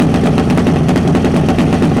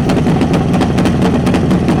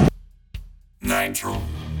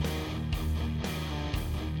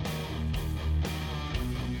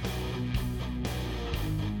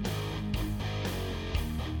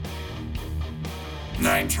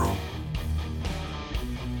Nitro.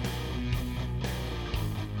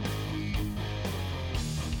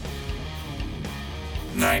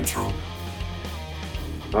 Nitro.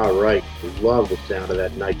 All right, we love the sound of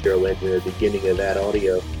that Nitro engine at the beginning of that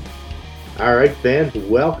audio. All right, fans,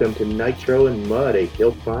 welcome to Nitro and Mud, a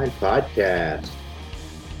Hill Climb podcast.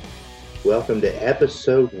 Welcome to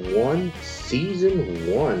episode 1,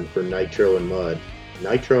 season 1 for Nitro and Mud.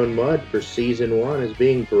 Nitro and Mud for season 1 is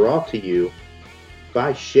being brought to you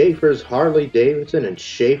by Schaefer's Harley Davidson and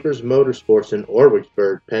Schaefer's Motorsports in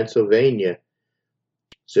Orwicksburg, Pennsylvania.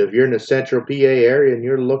 So if you're in the central PA area and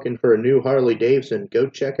you're looking for a new Harley Davidson, go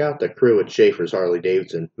check out the crew at Schaefer's Harley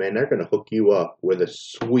Davidson. Man, they're going to hook you up with a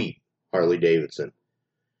sweet Harley Davidson.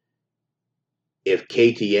 If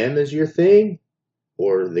KTM is your thing,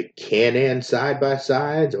 or the Can-Am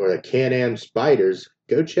side-by-sides, or the Can-Am Spiders,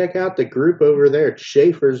 go check out the group over there at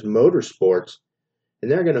Schaefer's Motorsports, and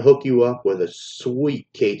they're going to hook you up with a sweet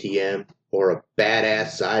KTM or a badass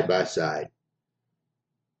side-by-side.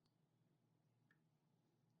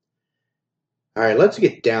 All right, let's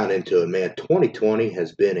get down into it, man. 2020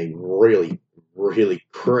 has been a really, really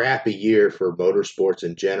crappy year for motorsports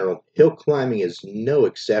in general. Hill climbing is no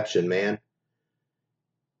exception, man.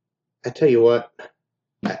 I tell you what,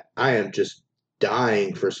 I am just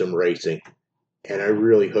dying for some racing, and I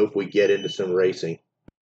really hope we get into some racing.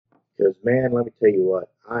 Because, man, let me tell you what,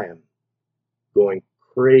 I am going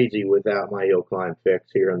crazy without my hill climb fix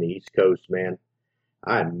here on the East Coast, man.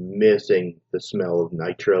 I'm missing the smell of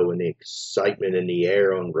nitro and the excitement in the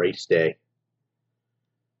air on race day.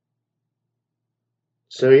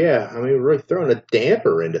 So yeah, I mean, we're really throwing a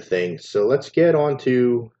damper into things. So let's get on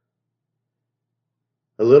to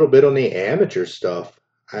a little bit on the amateur stuff.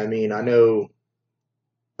 I mean, I know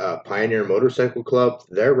Pioneer Motorcycle Club,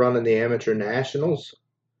 they're running the Amateur Nationals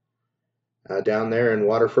down there in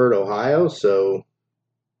Waterford, Ohio. So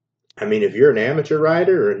I mean, if you're an amateur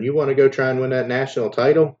rider and you want to go try and win that national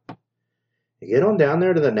title, get on down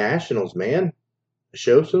there to the Nationals, man.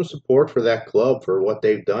 Show some support for that club for what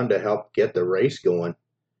they've done to help get the race going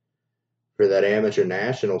for that amateur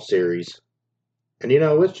national series. And, you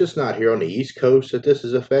know, it's just not here on the East Coast that this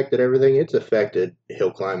has affected everything. It's affected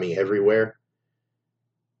hill climbing everywhere.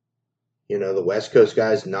 You know, the West Coast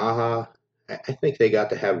guys, Naha, I think they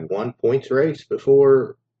got to have one points race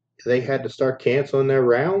before they had to start canceling their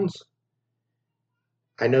rounds.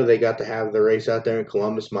 I know they got to have the race out there in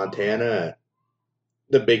Columbus, Montana,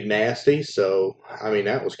 the Big Nasty. So, I mean,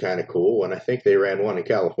 that was kind of cool. And I think they ran one in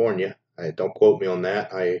California. Don't quote me on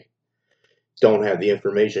that. I don't have the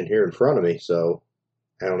information here in front of me. So,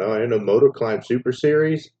 I don't know. I know Motor Climb Super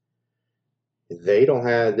Series, they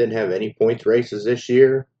didn't have any points races this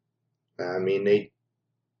year. I mean, they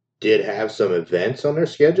did have some events on their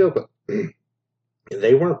schedule, but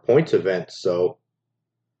they weren't points events. So,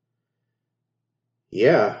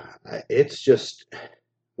 yeah, it's just,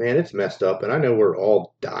 man, it's messed up. And I know we're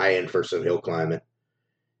all dying for some hill climbing.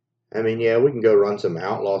 I mean, yeah, we can go run some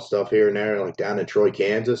outlaw stuff here and there, like down in Troy,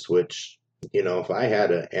 Kansas, which, you know, if I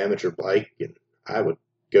had an amateur bike, I would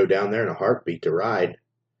go down there in a heartbeat to ride.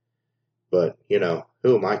 But, you know,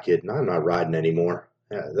 who am I kidding? I'm not riding anymore.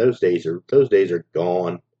 Those days are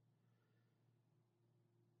gone.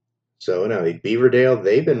 So, no, Beaverdale,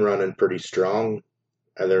 they've been running pretty strong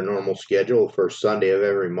at their normal schedule for Sunday of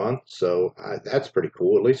every month. So that's pretty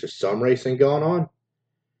cool. At least there's some racing going on.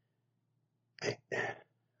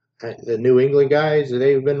 The New England guys,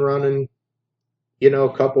 they've been running, you know,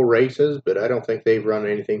 a couple races, but I don't think they've run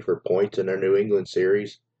anything for points in their New England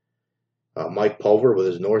series. Mike Pulver with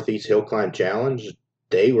his Northeast Hill Climb Challenge,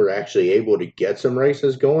 they were actually able to get some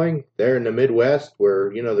races going there in the Midwest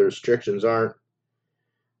where, you know, the restrictions aren't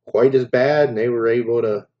quite as bad, and they were able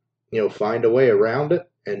to, you know, find a way around it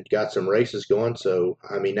and got some races going. So,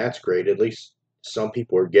 I mean, that's great. At least some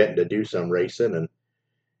people are getting to do some racing, and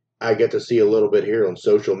I get to see a little bit here on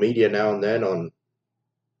social media now and then on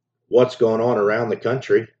what's going on around the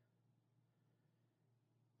country.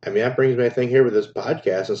 I mean, that brings me, I think, here with this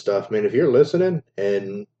podcast and stuff. I mean, if you're listening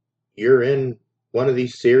and you're in one of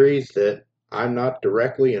these series that I'm not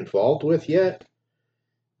directly involved with yet,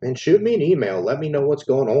 man, shoot me an email. Let me know what's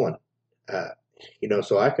going on. You know,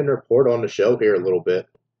 so I can report on the show here a little bit.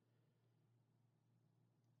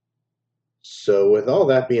 So with all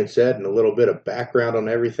that being said and a little bit of background on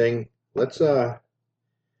everything, let's see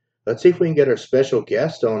if we can get our special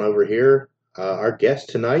guest on over here. Our guest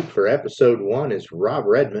tonight for episode 1 is Rob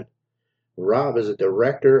Redmond. Rob is a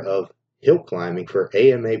director of hill climbing for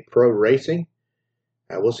AMA Pro Racing.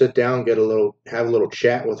 We'll sit down, have a little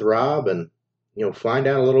chat with Rob, and, you know, find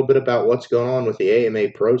out a little bit about what's going on with the AMA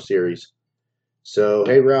Pro Series. So,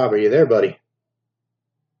 hey, Rob, are you there, buddy?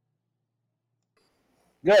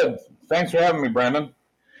 Good. Thanks for having me, Brandon.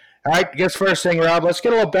 All right, I guess first thing, Rob, let's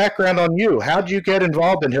get a little background on you. How'd you get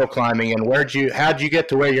involved in hill climbing, and how'd you get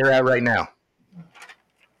to where you're at right now?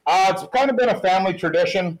 It's kind of been a family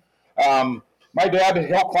tradition. My dad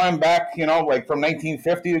hill climbed back, like from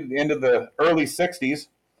 1950 into the early 60s.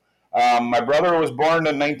 My brother was born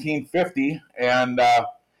in 1950, and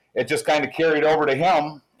it just kind of carried over to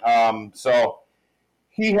him. So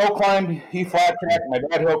he hill climbed, he flat tracked. My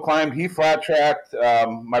dad hill climbed, he flat tracked.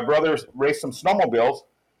 My brother raced some snowmobiles.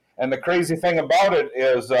 And the crazy thing about it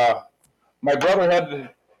is my brother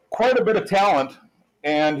had quite a bit of talent,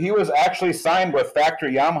 and he was actually signed with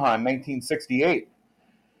Factory Yamaha in 1968.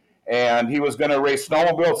 And he was going to race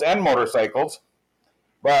snowmobiles and motorcycles.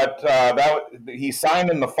 But he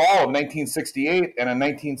signed in the fall of 1968, and in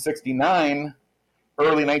 1969,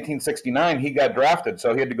 early 1969, he got drafted,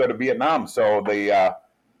 so he had to go to Vietnam. So the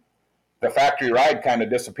factory ride kind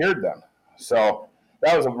of disappeared then. So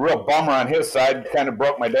that was a real bummer on his side. Kind of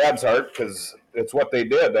broke my dad's heart because it's what they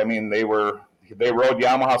did. I mean, they rode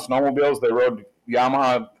Yamaha snowmobiles, they rode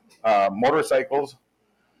Yamaha motorcycles.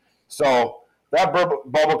 So that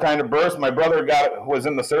bubble kind of burst. My brother was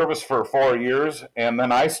in the service for 4 years, and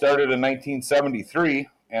then I started in 1973,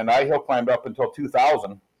 and I hill climbed up until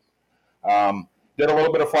 2000. Did a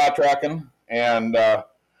little bit of flat tracking, and I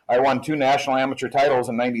won 2 national amateur titles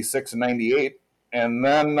in 96 and 98. And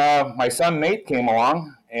then my son Nate came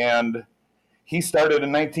along, and he started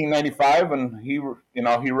in 1995, and he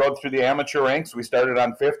rode through the amateur ranks. We started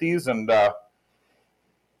on 50s, and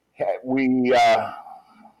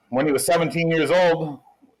when he was 17 years old,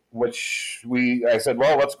 I said,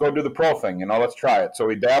 well, let's go do the pro thing, let's try it. So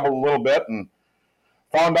we dabbled a little bit and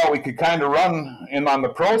found out we could kind of run in on the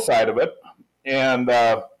pro side of it. And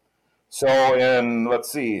so in,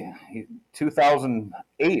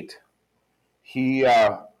 2008,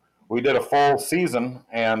 we did a full season,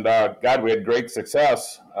 and God, we had great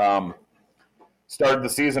success. Started the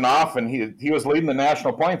season off, and he was leading the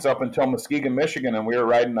national points up until Muskegon, Michigan, and we were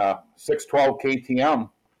riding a 612 KTM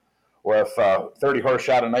with 30 horse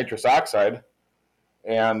shot of nitrous oxide.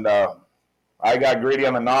 And I got greedy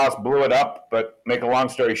on the NOS, blew it up, but make a long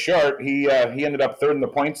story short, he ended up third in the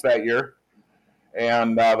points that year.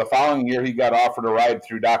 And the following year, he got offered a ride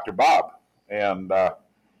through Dr. Bob. And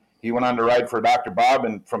he went on to ride for Dr. Bob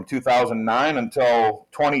from 2009 until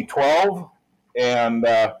 2012. And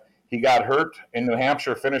he got hurt in New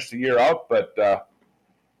Hampshire, finished the year out, but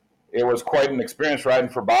it was quite an experience riding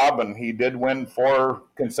for Bob, and he did win 4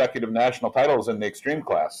 consecutive national titles in the extreme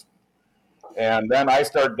class. And then I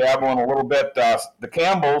started dabbling a little bit. The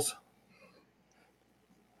Campbells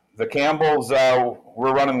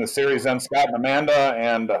were running the series then, Scott and Amanda,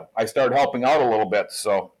 and I started helping out a little bit.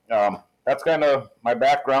 So that's kind of my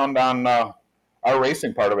background on our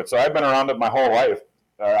racing part of it. So I've been around it my whole life.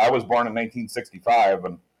 I was born in 1965,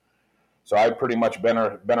 and so I've pretty much been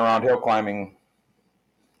around hill climbing.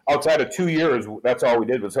 Outside of 2 years, that's all we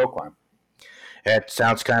did was hill climb. It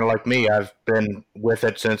sounds kind of like me. I've been with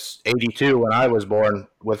it since '82 when I was born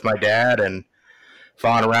with my dad, and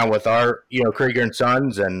following around with our, Krieger and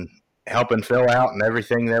Sons, and helping Phil out and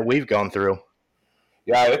everything that we've gone through.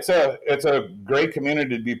 Yeah, it's a great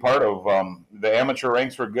community to be part of. The amateur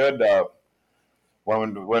ranks were good.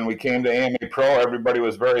 When we came to AMA Pro, everybody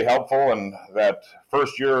was very helpful, and that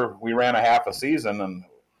first year we ran a half a season, and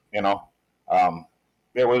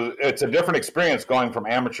it's a different experience going from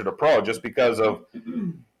amateur to pro, just because of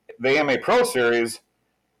the AMA Pro Series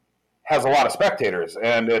has a lot of spectators,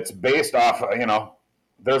 and it's based off,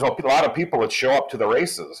 there's a lot of people that show up to the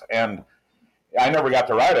races, and I never got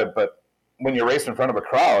to ride it, but when you race in front of a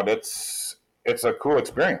crowd, it's a cool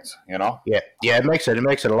experience, Yeah, it makes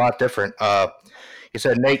it a lot different. You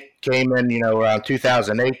said Nate came in, around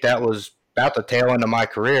 2008. That was about the tail end of my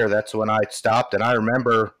career. That's when I stopped, and I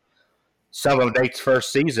remember some of Nate's first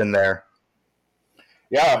season there.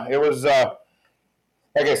 Yeah, it was like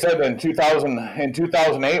I said, in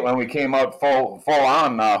 2008 when we came out full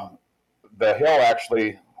on, the hill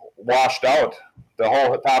actually washed out. The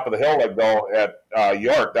whole top of the hill let go at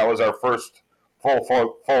York. That was our first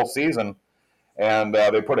full season, and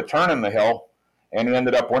they put a turn in the hill, and he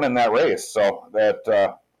ended up winning that race. So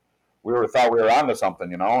that we thought we were onto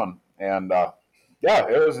something, and yeah,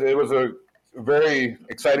 it was a very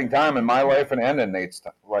exciting time in my life and in Nate's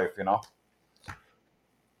life,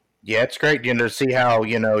 Yeah, it's great, to see how,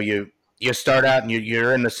 you start out and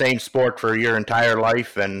you're in the same sport for your entire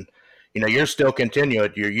life, and, you're still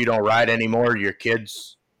continuing. You don't ride anymore. Your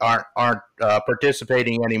kids aren't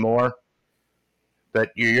participating anymore,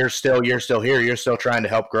 but you're still here. You're still trying to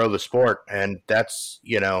help grow the sport, and that's,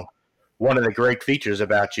 one of the great features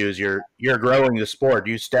about you is you're growing the sport.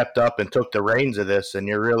 You stepped up and took the reins of this, and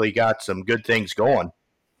you really got some good things going.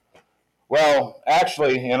 Well,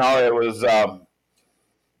 actually, it was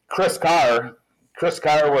Chris Carr. Chris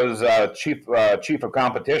Carr was chief of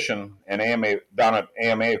competition in AMA down at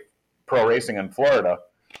AMA Pro Racing in Florida,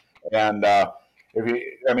 and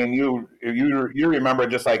you remember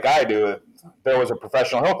just like I do, there was a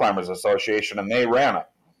Professional Hill Climbers Association, and they ran it,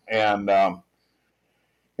 and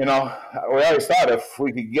we always thought if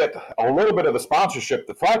we could get a little bit of the sponsorship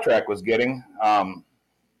that Flat Track was getting,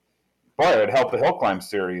 it'd help the Hill Climb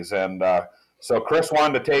series, and so Chris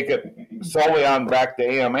wanted to take it solely on back to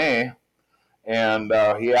AMA. And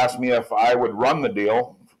he asked me if I would run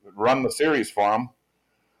the series for him,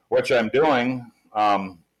 which I'm doing.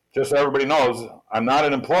 Just so everybody knows, I'm not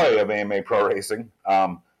an employee of AMA Pro Racing.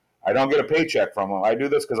 I don't get a paycheck from them. I do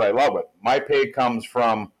this because I love it. My pay comes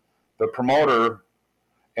from the promoter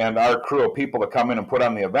and our crew of people that come in and put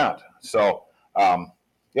on the event. So,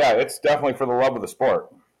 it's definitely for the love of the sport.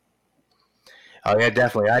 Oh, yeah,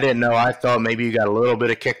 definitely. I didn't know. I thought maybe you got a little bit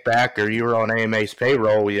of kickback or you were on AMA's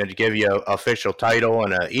payroll. We had to give you an official title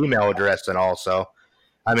and an email address and all. So,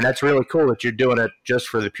 I mean, that's really cool that you're doing it just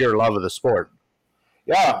for the pure love of the sport.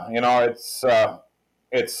 Yeah, it's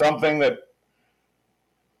something that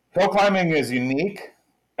hill climbing is unique,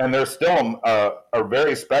 and there's still a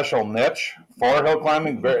very special niche for hill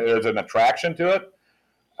climbing. There's an attraction to it,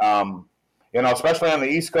 especially on the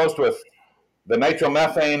East Coast with the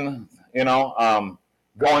nitromethane,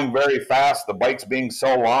 going very fast, the bikes being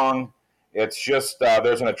so long. It's just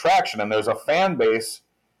there's an attraction, and there's a fan base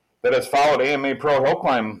that has followed AMA Pro Hill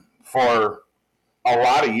Climb for a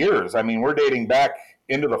lot of years. I mean, we're dating back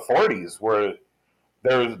into the 40s where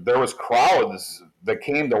there was crowds that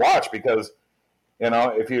came to watch because,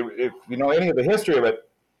 if you know any of the history of it,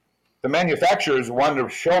 the manufacturers wanted to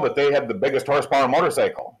show that they had the biggest horsepower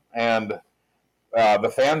motorcycle, and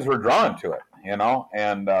the fans were drawn to it,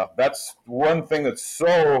 and that's one thing that's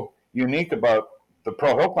so unique about the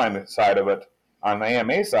Pro Hill Climbing side of it on the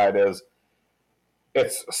AMA side is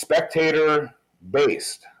it's spectator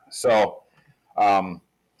based. So,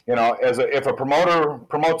 if a promoter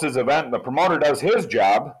promotes his event and the promoter does his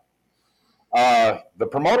job, the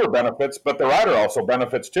promoter benefits, but the rider also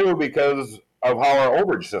benefits too because of how our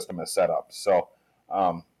overage system is set up. So,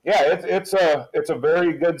 it's a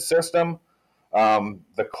very good system.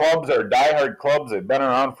 The clubs are diehard clubs. They've been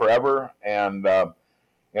around forever. And,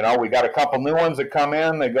 we got a couple new ones that come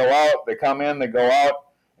in, they go out, they come in, they go out.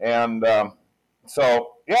 And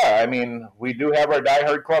we do have our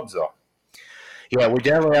diehard clubs, though. Yeah, we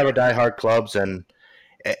definitely have our diehard clubs. And,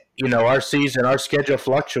 our schedule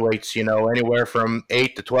fluctuates, anywhere from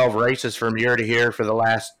 8 to 12 races from year to year for the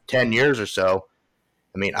last 10 years or so.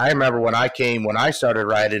 I mean, I remember when I started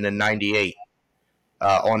riding in 98.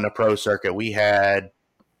 On the pro circuit, we had,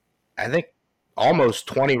 I think, almost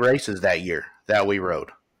 20 races that year that we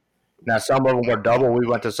rode. Now, some of them were double. We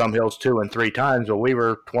went to some hills 2 and 3 times, but we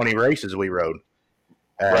were 20 races we rode.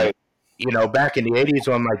 Right. Back in the 80s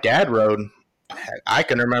when my dad rode, I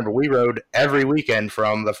can remember we rode every weekend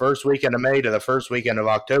from the first weekend of May to the first weekend of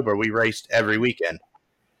October. We raced every weekend,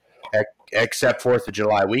 except 4th of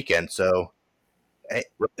July weekend. So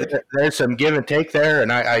there's some give and take there,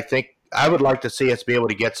 and I think I would like to see us be able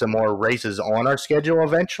to get some more races on our schedule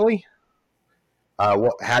eventually.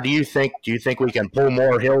 How do you think? Do you think we can pull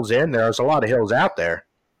more hills in? There's a lot of hills out there.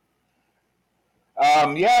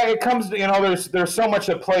 It comes. There's so much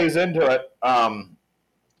that plays into it.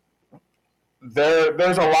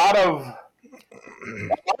 There's a lot of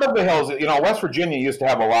the hills. West Virginia used to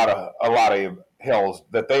have a lot of hills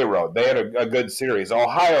that they rode. They had a good series.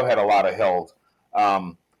 Ohio had a lot of hills.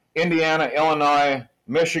 Indiana, Illinois,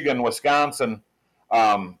 Michigan, Wisconsin,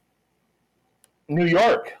 New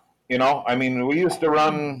York. We used to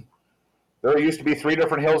run. There used to be 3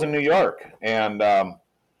 different hills in New York, and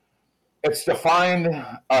it's to find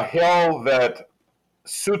a hill that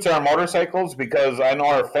suits our motorcycles because I know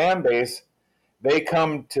our fan base. They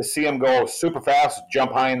come to see them go super fast,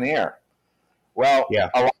 jump high in the air. Well, yeah.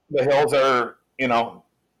 A lot of the hills are,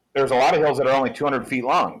 there's a lot of hills that are only 200 feet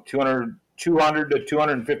long, 200 to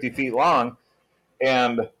 250 feet long,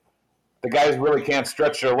 and the guys really can't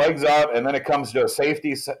stretch their legs out. And then it comes to a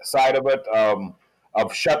safety side of it,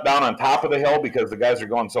 of shutdown on top of the hill because the guys are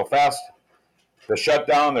going so fast. The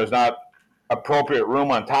shutdown, there's not appropriate room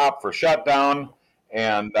on top for shutdown,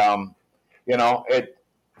 and it.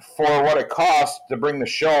 For what it costs to bring the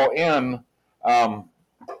show in,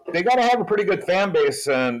 they got to have a pretty good fan base,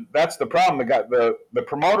 and that's the problem. The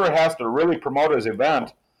promoter has to really promote his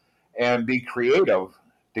event and be creative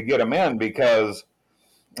to get them in because,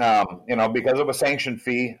 because of a sanction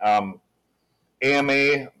fee.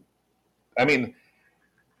 AMA, I mean,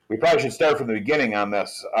 we probably should start from the beginning on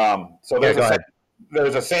this. So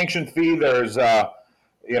there's a sanction fee. There's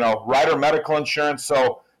rider medical insurance.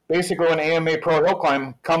 So basically, when AMA Pro Hill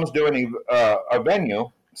Climb comes to a venue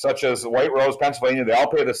such as White Rose, Pennsylvania, they all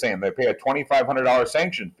pay the same. They pay a $2,500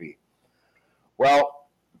 sanction fee. Well,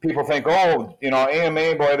 people think,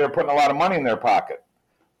 AMA, boy, they're putting a lot of money in their pocket.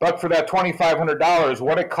 But for that $2,500,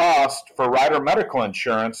 what it cost for rider medical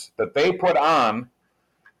insurance that they put on,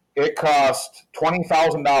 it cost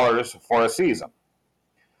 $20,000 for a season.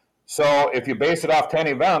 So if you base it off 10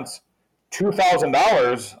 events,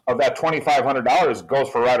 $2,000 of that $2,500 goes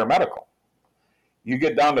for rider medical. You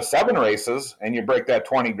get down to 7 races and you break that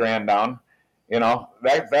 $20,000 down,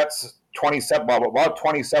 that's about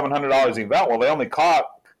 $2,700 event. Well, they only caught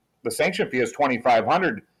the sanction fee is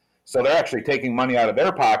 $2,500, so they're actually taking money out of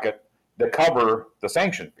their pocket to cover the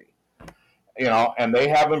sanction fee. And they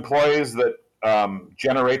have employees that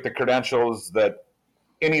generate the credentials that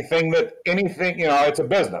anything, it's a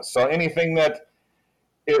business. So anything that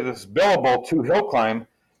is billable to hill climb,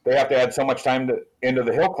 they have to add so much time into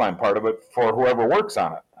the hill climb part of it for whoever works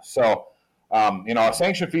on it. So, a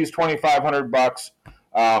sanction fee is $2,500.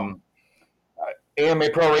 AMA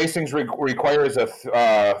Pro Racing requires a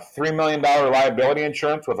 $3 million liability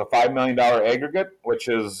insurance with a $5 million aggregate, which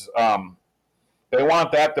is they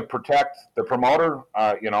want that to protect the promoter.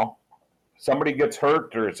 Somebody gets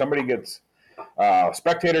hurt or a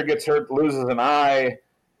spectator gets hurt, loses an eye,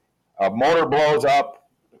 a motor blows up,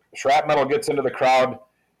 shrapnel gets into the crowd.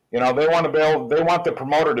 They want the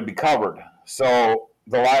promoter to be covered so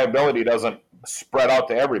the liability doesn't spread out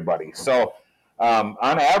to everybody. So on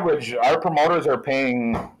average, our promoters are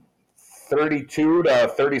paying $3,200 to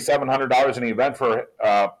 $3,700 an event for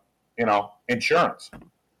insurance,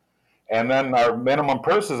 and then our minimum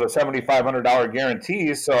purse is a $7,500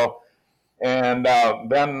 guarantee. So, and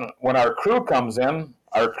then when our crew comes in,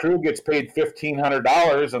 our crew gets paid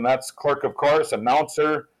 $1,500, and that's clerk of course,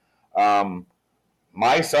 announcer,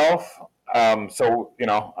 myself. There's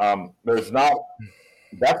not.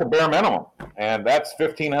 That's a bare minimum, and that's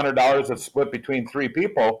 $1,500 that's split between 3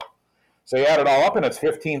 people. So you add it all up, and it's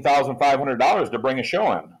 $15,500 to bring a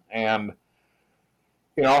show in. And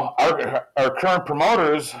our current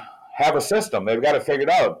promoters have a system; they've got it figured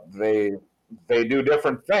out. They do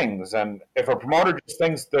different things, and if a promoter just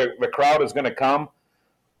thinks the crowd is going to come,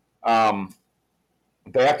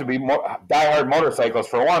 they have to be diehard motorcyclists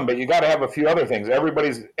for one. But you got to have a few other things.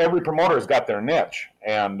 Every promoter's got their niche,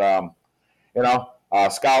 and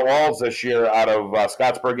Scott Walls this year out of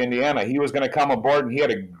Scottsburg, Indiana, he was going to come aboard, and he had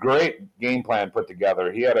a great game plan put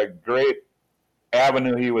together. He had a great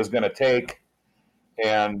avenue he was going to take,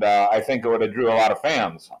 and I think it would have drew a lot of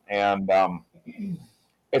fans. And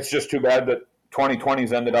it's just too bad that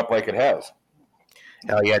 2020's ended up like it has.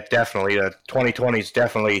 Hell yeah, definitely. 2020 is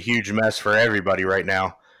definitely a huge mess for everybody right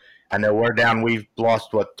now. I know we've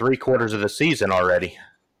lost, 3/4 of the season already.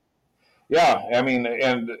 Yeah, I mean,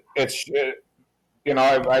 and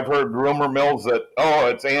I've heard rumor mills that,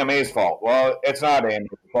 it's AMA's fault. Well, it's not AMA's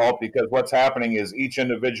fault, because what's happening is each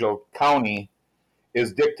individual county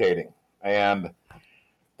is dictating. And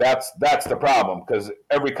that's the problem, because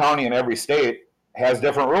every county in every state has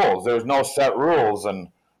different rules. There's no set rules. And,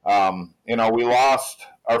 we lost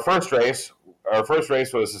our first race. Our first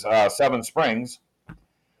race was Seven Springs.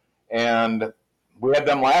 And we had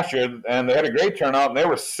them last year, and they had a great turnout, and they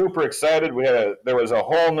were super excited. There was a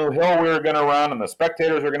whole new hill we were going to run, and the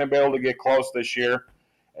spectators were going to be able to get close this year.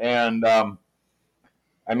 And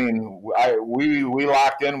we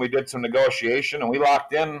locked in. We did some negotiation, and we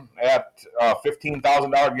locked in at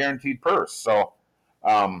 $15,000 guaranteed purse. So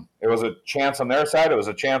it was a chance on their side. It was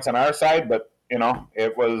a chance on our side, but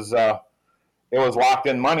it was locked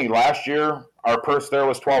in money. Last year, our purse there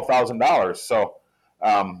was $12,000. So.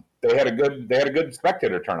 They had a good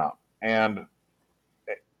spectator turnout, and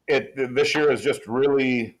this year has just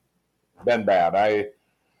really been bad. I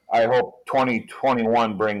hope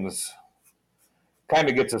 2021 gets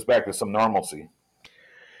us back to some normalcy.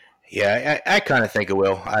 Yeah, I kind of think it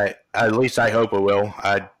will. At least I hope it will.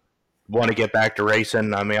 I want to get back to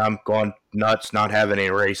racing. I mean, I'm going nuts not having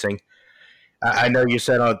any racing. I know you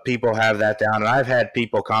said people have that down, and I've had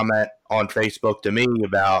people comment on Facebook to me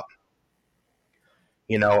about,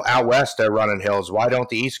 out west they're running hills. Why don't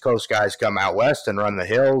the East Coast guys come out west and run the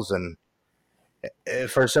hills? And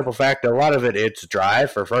for a simple fact, a lot of it's dry.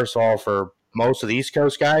 First of all, for most of the East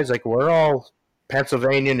Coast guys, like we're all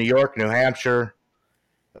Pennsylvania, New York, New Hampshire.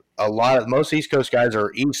 Most East Coast guys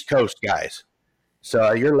are East Coast guys.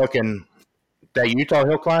 So you're looking that Utah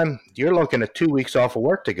hill climb, you're looking at 2 weeks off of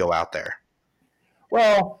work to go out there.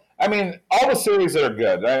 Well, I mean, all the series that are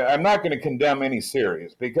good. I'm not going to condemn any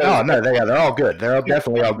series because they're all good. They're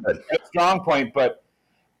definitely all good. It's a strong point, but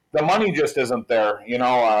the money just isn't there.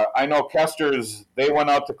 I know Kester's. They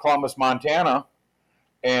went out to Columbus, Montana,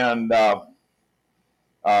 and the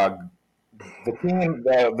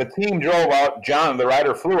team drove out. John, the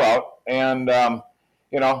rider, flew out, and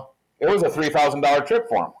it was a $3,000 trip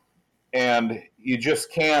for him, and you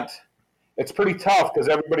just can't. It's pretty tough because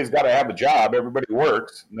everybody's got to have a job. Everybody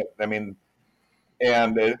works. I mean,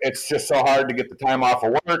 and it's just so hard to get the time off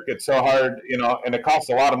of work. It's so hard, and it costs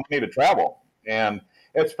a lot of money to travel. And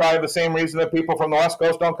it's probably the same reason that people from the West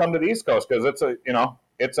Coast don't come to the East Coast because there's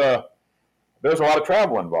a lot of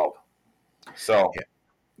travel involved. So,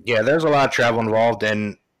 yeah, there's a lot of travel involved,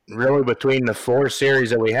 and really between the 4 series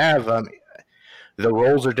that we have, the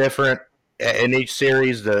rules are different. In each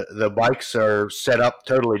series, the bikes are set up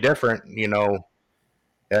totally different.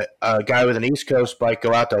 A guy with an East Coast bike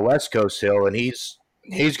go out to a West Coast hill, and he's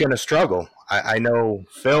going to struggle. I know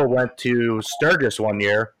Phil went to Sturgis one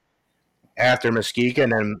year after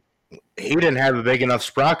Muskegon, and he didn't have a big enough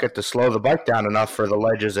sprocket to slow the bike down enough for the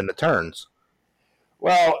ledges and the turns.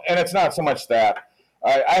 Well, and it's not so much that.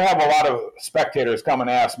 I have a lot of spectators come and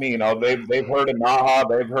ask me, they've heard of Naha,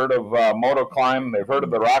 they've heard of Moto Climb, they've heard of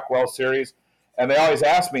the Rockwell series, and they always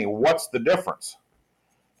ask me, what's the difference?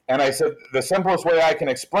 And I said, the simplest way I can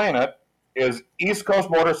explain it is East Coast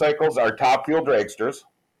motorcycles are top fuel dragsters.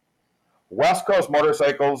 West Coast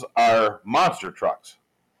motorcycles are monster trucks.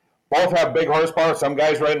 Both have big horsepower. Some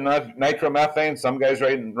guys ride nitromethane, some guys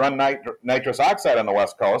run nitrous oxide on the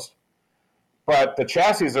West Coast. But the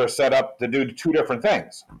chassis are set up to do 2 different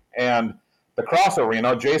things. And the crossover,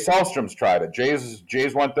 Jay Selstrom's tried it.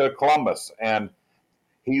 Jay's went to Columbus, and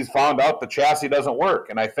he's found out the chassis doesn't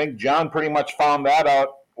work. And I think John pretty much found that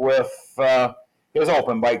out with his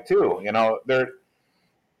open bike too.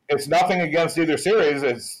 It's nothing against either series.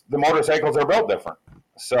 It's the motorcycles are built different.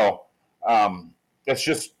 So it's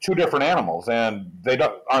just 2 different animals, and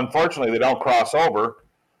unfortunately, they don't cross over.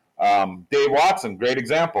 Dave Watson, great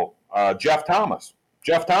example. Jeff Thomas.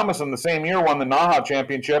 Jeff Thomas in the same year won the Naha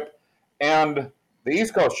Championship and the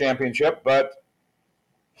East Coast Championship, but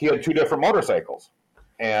he had 2 different motorcycles.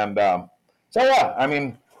 And I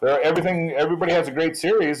mean, everybody has a great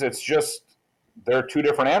series. It's just they're 2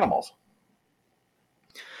 different animals.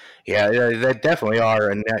 Yeah, they definitely are.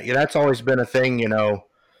 And that's always been a thing,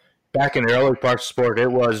 back in the early parts of sport, it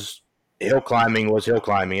was hill climbing.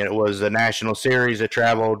 It was the national series that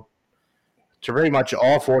traveled to pretty much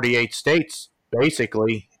all 48 states,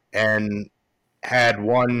 basically, and had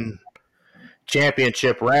one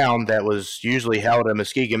championship round that was usually held in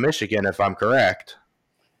Muskegon, Michigan, if I'm correct.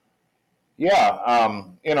 Yeah,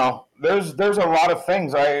 there's a lot of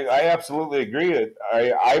things. I absolutely agree.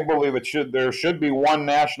 I believe there should be one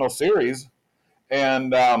national series,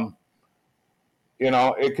 and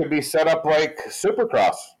it could be set up like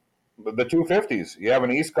Supercross, the 250s. You have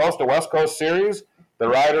an East Coast, a West Coast series. The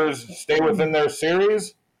riders stay within their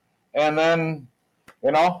series, and then,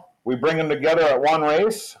 we bring them together at one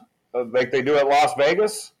race, like they do at Las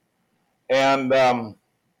Vegas, and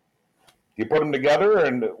you put them together,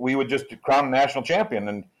 and we would just crown a national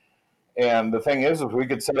champion. And the thing is we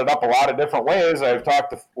could set it up a lot of different ways. I've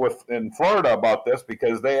talked in Florida about this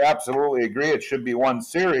because they absolutely agree it should be one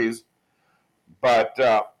series, but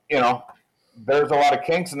there's a lot of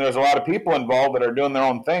kinks and there's a lot of people involved that are doing their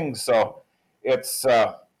own things, so. It's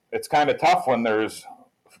kind of tough when there's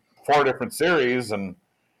 4 different series and,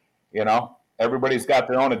 everybody's got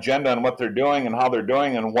their own agenda on what they're doing and how they're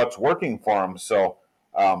doing and what's working for them. So,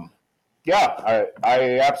 I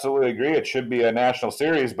absolutely agree. It should be a national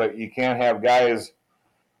series, but you can't have guys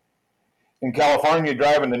in California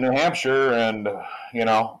driving to New Hampshire and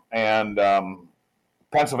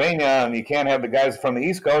Pennsylvania, and you can't have the guys from the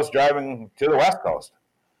East Coast driving to the West Coast.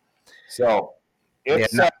 So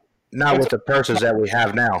it's... Not with the purses that we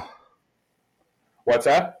have now. What's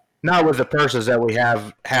that? Not with the purses that we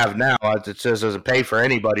have now. It says doesn't pay for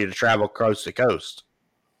anybody to travel coast to coast.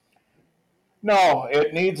 No,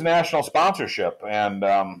 it needs national sponsorship, and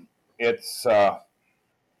that's a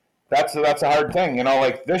hard thing.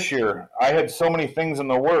 Like this year, I had so many things in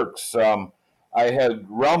the works. I had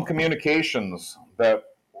Realm Communications that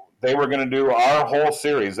they were going to do our whole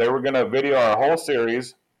series. They were going to video our whole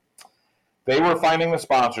series. They were finding the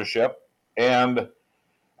sponsorship, and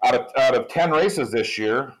out of 10 races this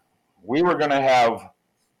year, we were going to have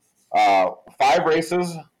 5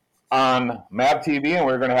 races on MAV TV, and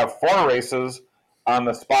we were going to have 4 races on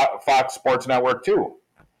the Fox Sports Network too.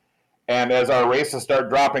 And as our races start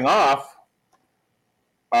dropping off,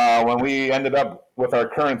 when we ended up with our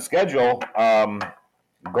current schedule,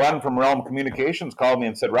 Glenn from Realm Communications called me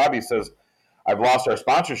and said, Robbie says, I've lost our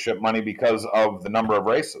sponsorship money because of the number of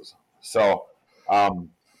races. So,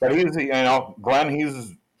 but he's, Glenn,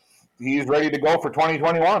 he's ready to go for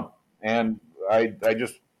 2021. And I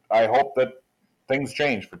hope that things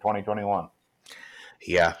change for 2021.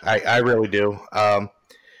 Yeah, I really do.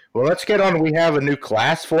 Well, let's get on. We have a new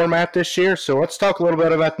class format this year, so let's talk a little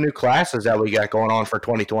bit about the new classes that we got going on for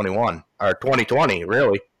 2021 or 2020,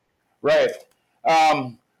 really. Right.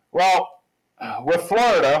 Well, with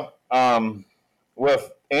Florida,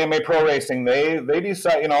 with AMA Pro Racing, they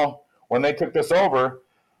decide, when they took this over,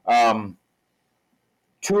 the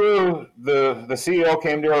CEO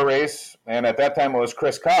came to a race, and at that time it was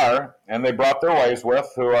Chris Carr, and they brought their wives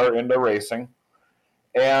with who are into racing,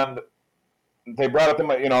 and they brought them,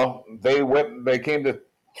 they came to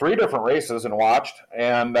 3 different races and watched,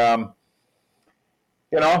 and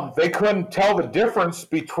they couldn't tell the difference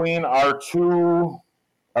between our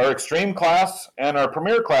extreme class and our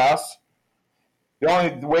premier class. The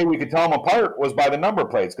only way we could tell them apart was by the number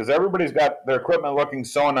plates, because everybody's got their equipment looking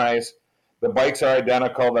so nice. The bikes are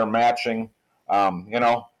identical. They're matching.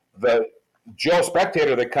 The Joe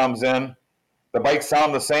spectator that comes in, the bikes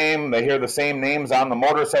sound the same. They hear the same names on the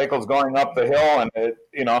motorcycles going up the hill, and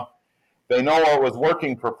they know what was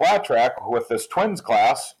working for flat track with this twins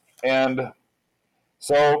class. And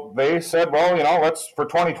so they said, well, for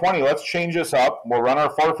 2020, let's change this up. We'll run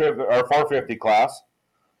our 450 class,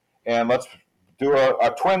 and let's do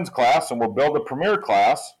a twins class, and we'll build a premier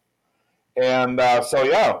class. And that's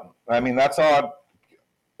how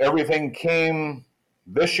everything came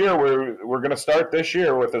this year. We're going to start this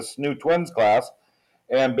year with this new twins class.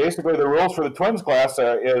 And basically the rules for the twins class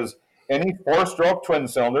is any 4-stroke twin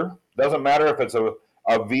cylinder, doesn't matter if it's a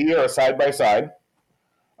V or a side-by-side.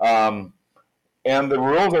 And the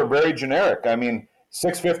rules are very generic.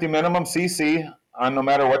 650 minimum CC on no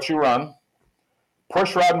matter what you run.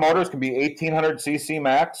 Push rod motors can be 1,800 cc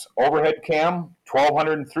max. Overhead cam,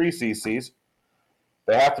 1,203 cc's.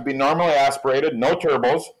 They have to be normally aspirated, no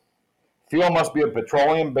turbos. Fuel must be a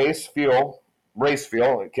petroleum-based fuel, race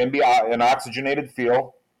fuel. It can be an oxygenated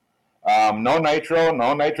fuel. No nitro,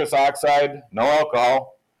 no nitrous oxide, no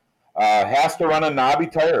alcohol. Has to run a knobby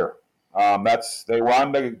tire. They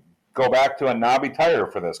wanted to go back to a knobby tire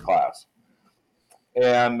for this class.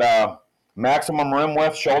 And maximum rim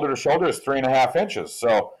width, shoulder to shoulder, is 3.5 inches.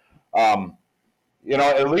 So,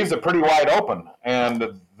 it leaves it pretty wide open.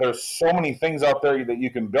 And there's so many things out there that you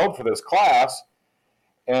can build for this class.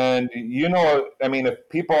 And, if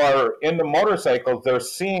people are into motorcycles, they're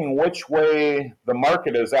seeing which way the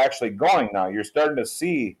market is actually going now. You're starting to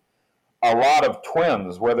see a lot of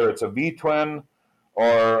twins, whether it's a V-twin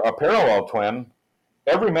or a parallel twin.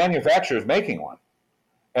 Every manufacturer is making one.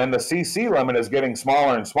 And the CC limit is getting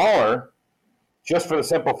smaller and smaller just for the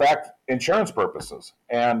simple fact, insurance purposes,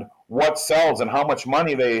 and what sells and how much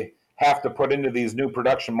money they have to put into these new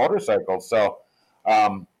production motorcycles. So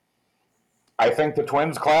I think the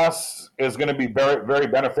twins class is going to be very, very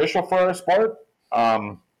beneficial for our sport.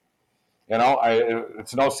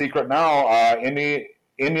 It's no secret now,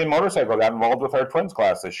 Indian Motorcycle got involved with our twins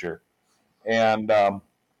class this year. And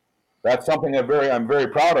that's something I'm very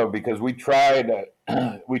proud of, because we tried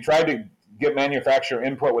to get manufacturer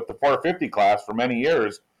input with the 450 class for many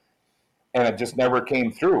years, and it just never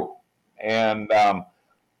came through. And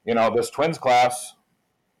this twins class,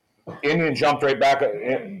 Indian jumped right back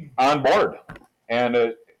on board.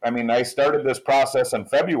 And I started this process in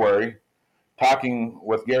February, talking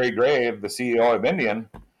with Gary Grave, the CEO of Indian,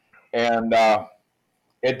 and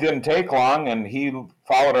it didn't take long, and he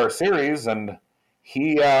followed our series, and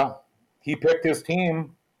he picked his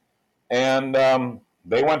team, and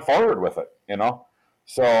they went forward with it,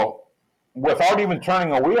 So without even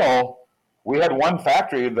turning a wheel, we had one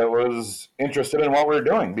factory that was interested in what we were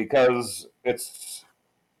doing, because it's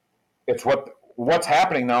what's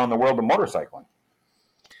happening now in the world of motorcycling.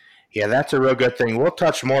 Yeah, that's a real good thing. We'll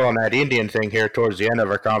touch more on that Indian thing here towards the end of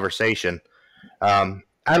our conversation. I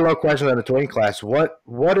had a little question on the twin class.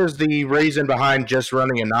 What is the reason behind just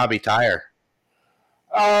running a knobby tire?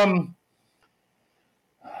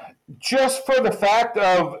 Just for the fact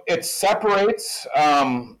of it separates.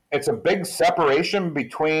 It's a big separation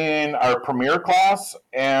between our premier class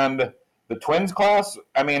and the twins class.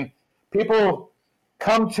 People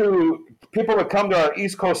that come to our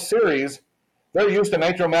East Coast series, they're used to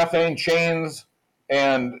nitromethane chains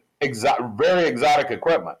and very exotic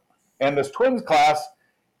equipment. And this twins class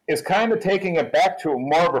is kind of taking it back to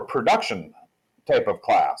more of a production type of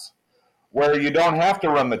class, where you don't have to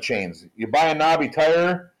run the chains. You buy a knobby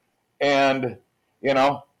tire, and you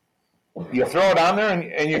know, you throw it on there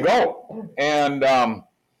and you go. And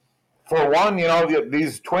for one, you know,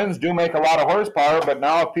 these twins do make a lot of horsepower, but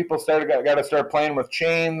now if people got to start playing with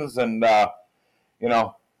chains and, you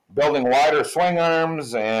know, building wider swing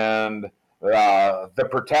arms and the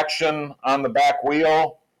protection on the back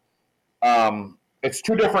wheel, it's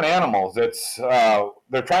two different animals. It's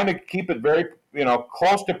they're trying to keep it very, you know,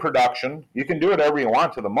 close to production. You can do whatever you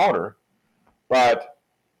want to the motor, but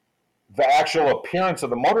the actual appearance of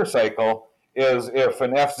the motorcycle is if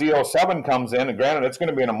an FZ07 comes in, and granted it's going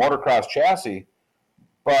to be in a motocross chassis,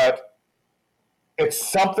 but it's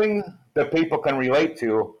something that people can relate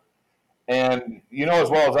to. And you know as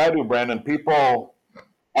well as I do, Brandon,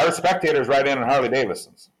 our spectators ride in on Harley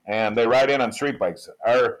Davidsons, and they ride in on street bikes.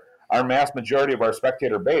 Our mass majority of our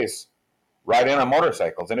spectator base ride in on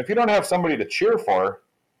motorcycles. And if you don't have somebody to cheer for,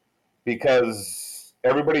 because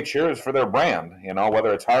everybody cheers for their brand, you know,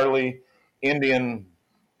 whether it's Harley, Indian,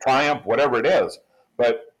 Triumph, whatever it is.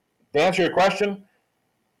 But to answer your question,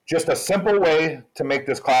 just a simple way to make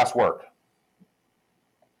this class work.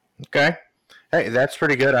 Okay. Hey, that's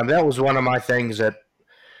pretty good. That was one of my things that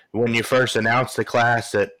when you first announced the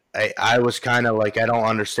class that I was kind of like, I don't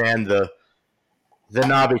understand the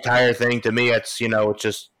knobby tire thing. To me, it's, you know, it's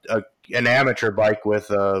just an amateur bike with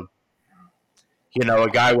a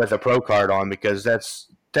guy with a pro card on, because that's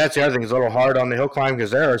the other thing. It's a little hard on the hill climb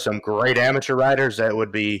because there are some great amateur riders that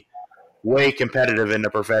would be way competitive in the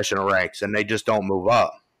professional ranks, and they just don't move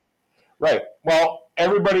up. Right. Well,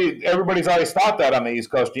 everybody's always thought that on the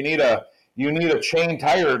East Coast. You need a chain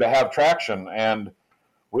tire to have traction, and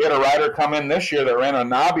we had a rider come in this year that ran a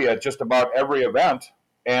knobby at just about every event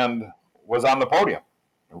and was on the podium.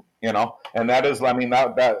 You know, and that is, I mean,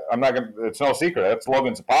 that I'm not gonna. It's no secret. That's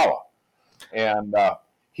Logan Zapala, and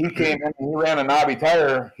he came in. He ran a knobby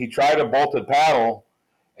tire. He tried a bolted paddle,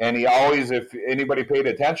 and he always, if anybody paid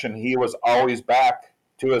attention, he was always back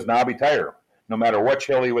to his knobby tire, no matter which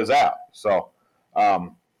hill he was at. So,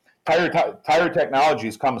 tire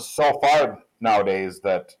technology's come so far nowadays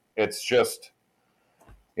that it's just,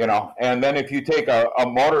 you know. And then if you take a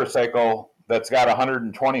motorcycle that's got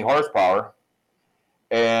 120 horsepower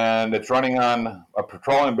and it's running on a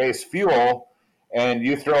petroleum-based fuel, and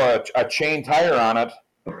you throw a chain tire on it,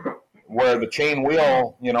 where the chain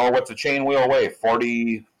wheel, you know, what's a chain wheel weigh?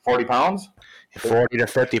 40 pounds? 40 to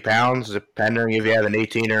 50 pounds, depending if you have an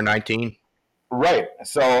 18 or 19. Right.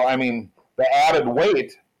 So, I mean, the added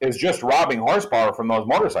weight is just robbing horsepower from those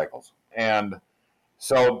motorcycles. And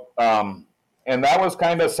so, and that was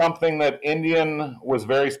kind of something that Indian was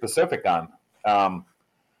very specific on.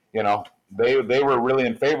 You know, they were really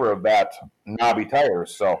in favor of that knobby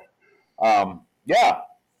tires. So, yeah,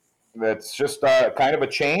 that's just kind of a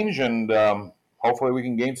change, and hopefully we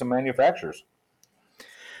can gain some manufacturers.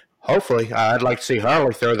 Hopefully. I'd like to see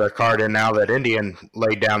Harley throw their card in now that Indian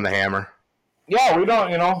laid down the hammer. Yeah, we don't,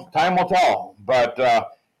 you know, time will tell. But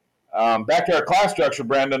back to our class structure,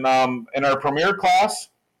 Brandon, in our premier class,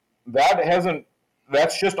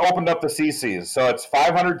 that's just opened up the CCs. So it's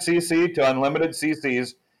 500 CC to unlimited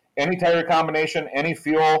CCs, any tire combination, any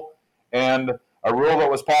fuel, and a rule that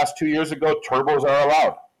was passed 2 years ago, turbos are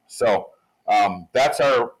allowed. So that's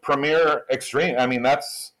our premier extreme. I mean,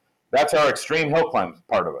 that's our extreme hill climb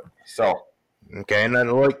part of it. So. Okay, and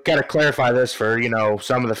then we got to clarify this for, you know,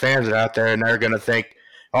 some of the fans that are out there, and they're going to think,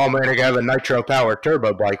 oh, man, I got a nitro-powered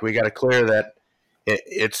turbo bike. We got to clear that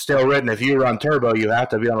it's still written, if you run turbo, you have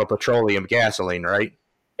to be on a petroleum gasoline, right?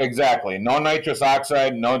 Exactly. No nitrous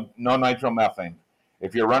oxide, no nitromethane.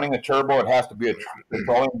 If you're running a turbo, it has to be a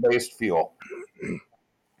petroleum-based fuel.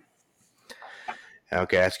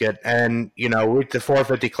 Okay, that's good. And, you know, with the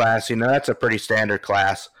 450 class, you know, that's a pretty standard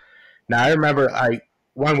class. Now, I remember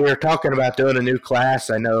when we were talking about doing a new class,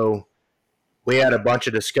 I know we had a bunch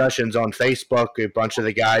of discussions on Facebook, a bunch of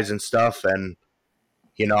the guys and stuff, and,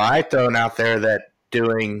 you know, I thrown out there that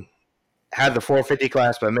had the 450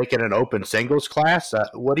 class but making an open singles class.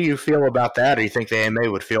 What do you feel about that? Or do you think the AMA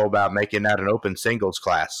would feel about making that an open singles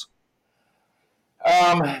class?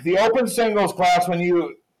 The open singles class, when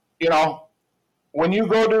you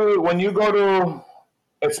go to,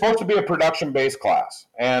 it's supposed to be a production-based class.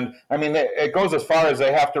 And, I mean, it goes as far as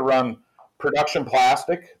they have to run production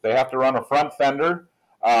plastic. They have to run a front fender.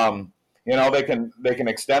 You know, they can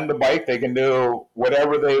extend the bike. They can do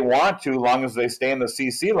whatever they want to, long as they stay in the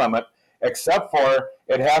CC limit, except for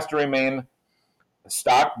it has to remain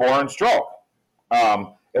stock, bore, and stroke.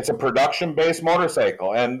 It's a production-based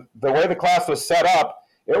motorcycle. And the way the class was set up,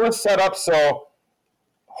 it was set up so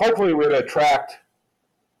hopefully we'd attract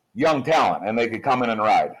young talent and they could come in and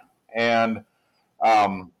ride. And,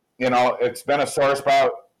 you know, it's been a sore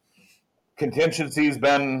spot contingency's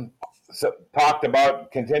been talked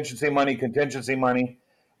about, contingency money,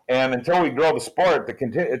 and until we grow the sport,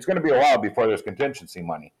 it's going to be a while before there's contingency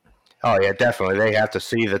money. Oh yeah, definitely. They have to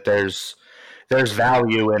see that there's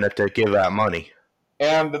value in it to give that money.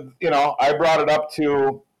 And I brought it up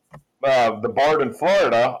to the board in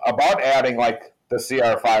Florida about adding like the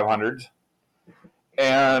CR 500s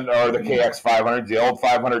or the KX 500s, the old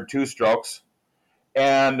 500 two-strokes,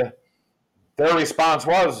 and their response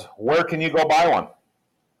was, "Where can you go buy one?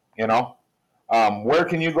 Where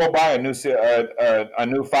can you go buy a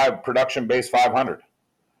new production-based 500?"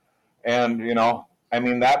 And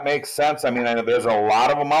that makes sense. I mean, there's a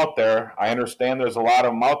lot of them out there. I understand there's a lot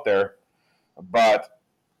of them out there, but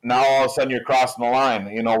now all of a sudden you're crossing the line.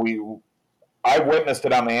 I witnessed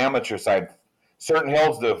it on the amateur side. Certain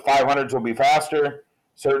hills, the 500s will be faster.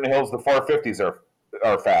 Certain hills, the 450s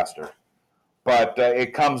are faster. But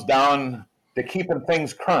it comes down to keeping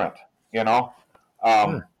things current.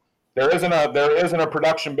 There isn't a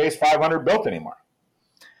production-based 500 built anymore.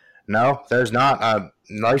 No, there's not. At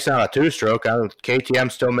least not a two-stroke.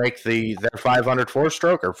 KTM still make their 500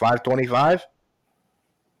 four-stroke or 525.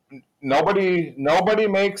 Nobody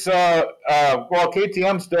makes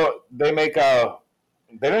KTM still they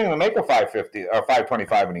don't even make a 550 or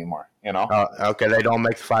 525 anymore. Okay, they don't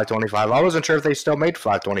make the 525. I wasn't sure if they still made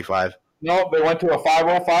 525. No, they went to a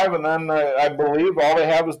 505, and then I believe all they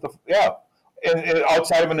have is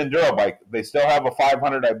outside of an enduro bike, they still have a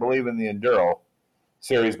 500, I believe, in the enduro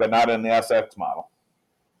series, but not in the SX model.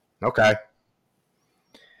 Okay.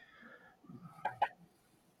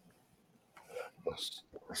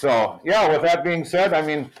 So, with that being said, I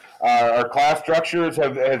mean, our class structures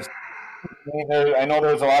have I know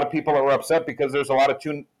there's a lot of people that were upset because there's a lot of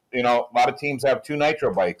teams have two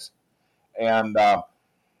nitro bikes. And the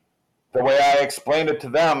way I explained it to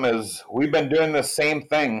them is we've been doing the same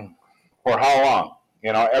thing for how long?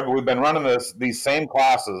 We've been running these same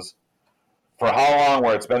classes for how long,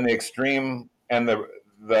 where it's been the extreme and the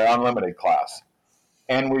unlimited class.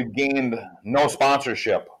 And we've gained no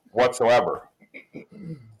sponsorship whatsoever.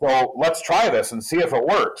 So let's try this and see if it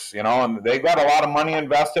works, and they've got a lot of money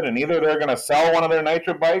invested, and either they're going to sell one of their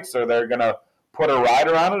nitro bikes or they're going to put a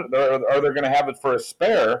rider on it or they're going to have it for a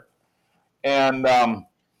spare. And,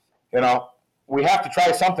 we have to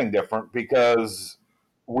try something different because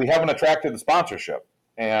we haven't attracted the sponsorship,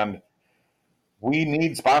 and we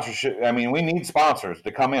need sponsorship. I mean, we need sponsors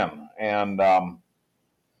to come in, and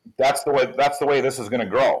that's the way this is going to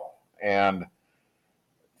grow. And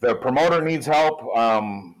the promoter needs help,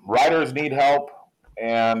 riders need help,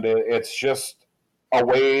 and it's just a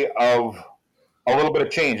way of a little bit of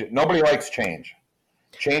change. Nobody likes change.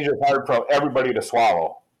 Change is hard for everybody to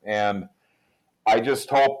swallow, and I just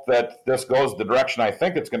hope that this goes the direction I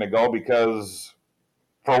think it's going to go because,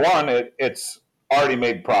 for one, it's already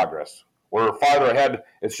made progress. We're farther ahead.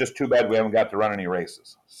 It's just too bad we haven't got to run any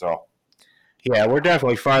races. So, yeah, we're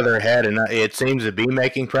definitely farther ahead, and it seems to be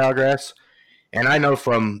making progress. And I know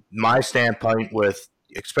from my standpoint, with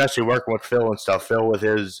especially working with Phil and stuff, Phil with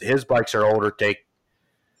his bikes are older, take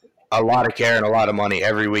a lot of care and a lot of money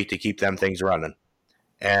every week to keep them things running.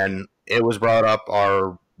 And it was brought up,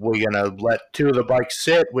 are we going to let two of the bikes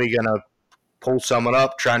sit? We going to pull someone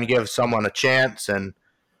up, trying to give someone a chance? And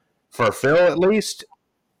for Phil, at least,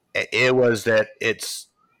 it was that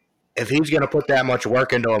if he's going to put that much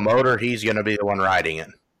work into a motor, he's going to be the one riding it.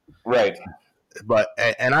 Right. But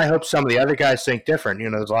and I hope some of the other guys think different.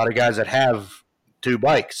 There's a lot of guys that have two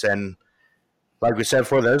bikes, and like we said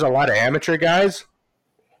before, there's a lot of amateur guys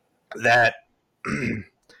that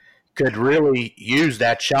could really use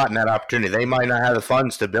that shot and that opportunity. They might not have the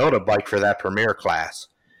funds to build a bike for that premier class.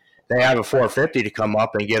 They have a 450 to come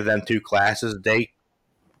up and give them two classes. They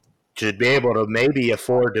should be able to maybe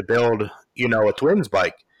afford to build, a twins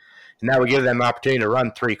bike. And that would give them an opportunity to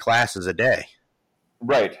run 3 classes a day.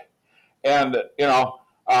 Right. And,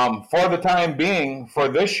 for the time being, for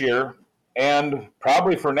this year and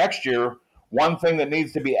probably for next year, one thing that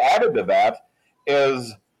needs to be added to that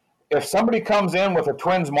is if somebody comes in with a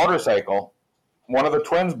twins motorcycle, one of the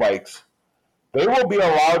twins bikes, they will be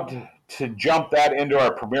allowed to jump that into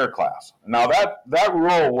our premier class. Now, that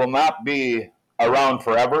rule will not be around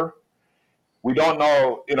forever. We don't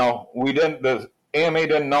know, the AMA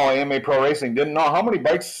didn't know, AMA Pro Racing didn't know how many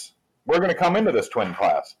bikes were going to come into this twin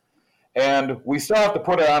class. And we still have to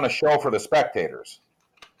put it on a show for the spectators.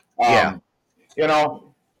 And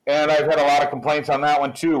I've had a lot of complaints on that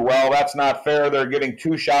one too. Well, that's not fair. They're getting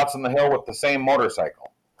 2 shots in the hill with the same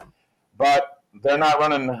motorcycle. But they're not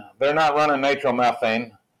running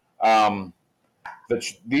nitromethane.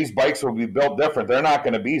 These bikes will be built different. They're not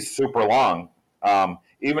going to be super long.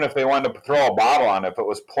 even if they wanted to throw a bottle on, if it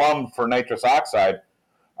was plumbed for nitrous oxide,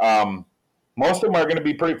 most of them are going to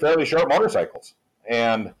be fairly short motorcycles.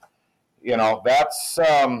 And, that's,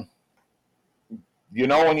 when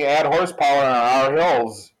you add horsepower on our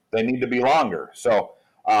hills, they need to be longer. So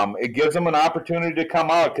it gives them an opportunity to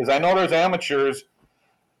come out, because I know there's amateurs.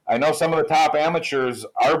 I know some of the top amateurs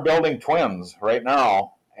are building twins right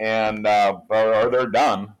now, and or they're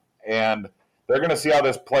done, and they're going to see how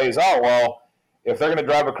this plays out. Well, if they're going to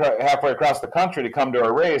drive halfway across the country to come to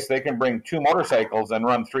a race, they can bring 2 motorcycles and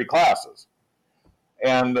run 3 classes.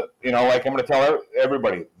 And, like I'm going to tell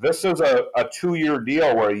everybody, this is a 2-year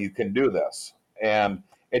deal where you can do this. And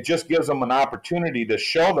it just gives them an opportunity to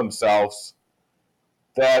show themselves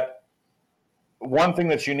that one thing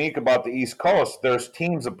that's unique about the East Coast, there's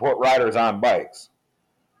teams that put riders on bikes.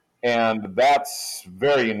 And that's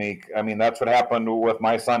very unique. I mean, that's what happened with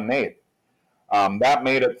my son, Nate. That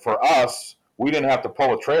made it for us. We didn't have to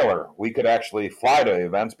pull a trailer. We could actually fly to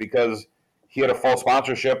events because he had a full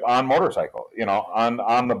sponsorship on motorcycle,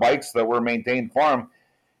 on the bikes that were maintained for him.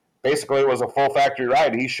 Basically, it was a full factory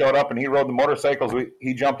ride. He showed up and he rode the motorcycles.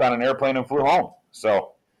 He jumped on an airplane and flew home.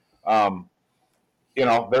 So,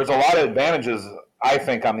 there's a lot of advantages, I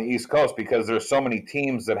think, on the East Coast, because there's so many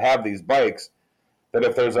teams that have these bikes that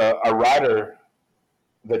if there's a rider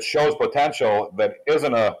that shows potential that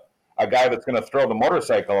isn't a guy that's going to throw the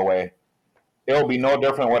motorcycle away, it'll be no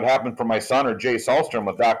different what happened for my son or Jay Salstrom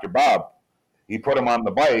with Dr. Bob. He put him on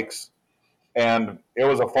the bikes, and it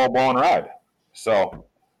was a full-blown ride. So,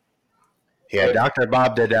 yeah, Dr.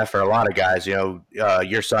 Bob did that for a lot of guys.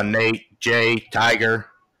 Your son Nate, Jay, Tiger.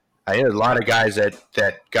 I had a lot of guys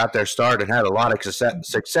that got their start and had a lot of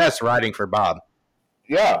success riding for Bob.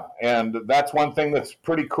 Yeah, and that's one thing that's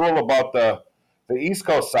pretty cool about the East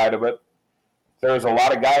Coast side of it. There's a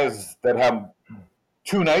lot of guys that have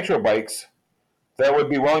 2 nitro bikes that would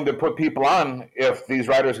be willing to put people on if these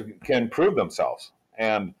riders can prove themselves.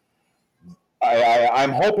 And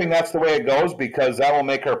I'm hoping that's the way it goes, because that will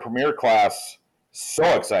make our premier class so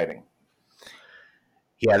exciting.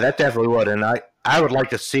 Yeah, that definitely would. And I would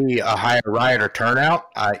like to see a higher rider turnout.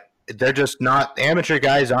 They're just not – amateur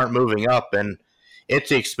guys aren't moving up, and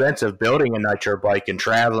it's expensive building a nitro bike and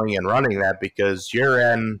traveling and running that, because you're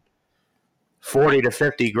in $40 to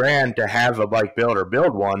 $50 to have a bike built or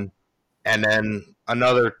build one, and then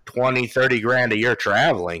another $20-30 grand a year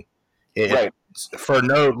traveling. Right. For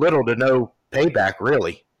little to no payback,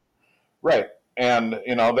 really. Right. And,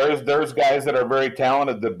 there's guys that are very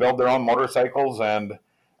talented that build their own motorcycles, and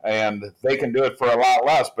they can do it for a lot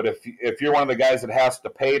less. But if you're one of the guys that has to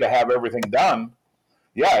pay to have everything done,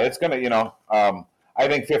 yeah, it's going to, I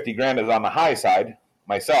think 50 grand is on the high side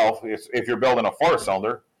myself, if you're building a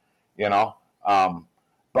 4-cylinder,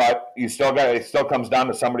 but it still comes down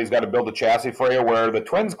to somebody's got to build a chassis for you, where the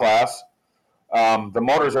twins class, the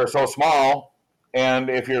motors are so small. And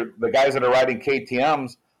if you're the guys that are riding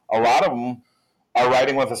KTMs, a lot of them are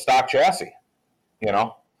riding with a stock chassis,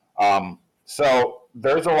 so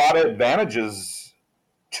there's a lot of advantages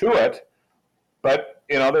to it. But,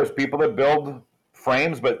 there's people that build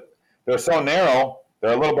frames, but they're so narrow,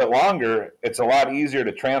 they're a little bit longer. It's a lot easier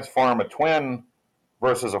to transform a twin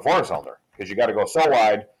versus a 4-cylinder, because you got to go so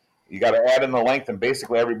wide, you got to add in the length, and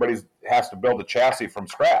basically everybody has to build a chassis from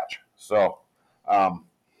scratch. So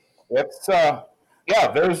it's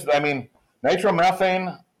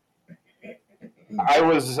nitromethane.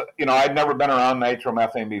 I'd never been around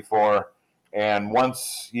nitromethane before, and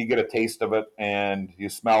once you get a taste of it and you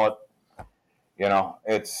smell it,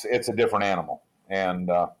 it's a different animal. And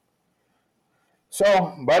like I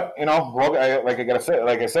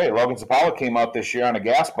say, Logan Zapala came out this year on a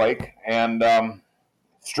gas bike and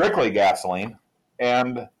strictly gasoline,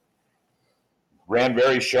 and ran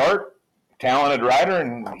very short, talented rider,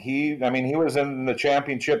 and he was in the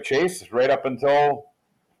championship chase right up until,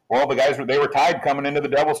 the guys were tied coming into the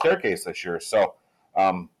Devil's Staircase this year. So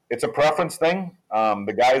it's a preference thing.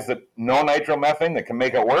 The guys that know nitromethane, that can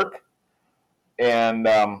make it work, and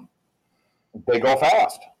they go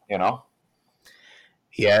fast,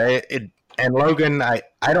 Yeah, and Logan, I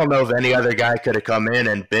don't know if any other guy could have come in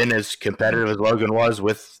and been as competitive as Logan was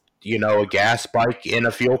with, a gas bike in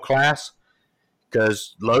a fuel class,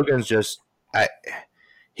 because Logan's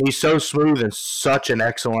he's so smooth and such an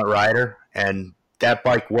excellent rider, and that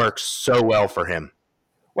bike works so well for him.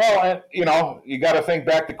 Well, and, you got to think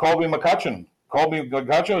back to Colby McCutcheon. Colby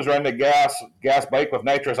McCutcheon was running a gas bike with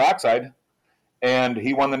nitrous oxide, and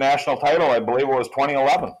he won the national title, I believe it was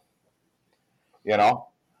 2011.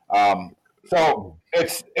 So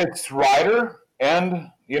it's rider, and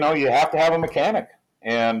you have to have a mechanic.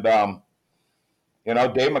 And Dave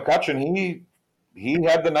McCutcheon, he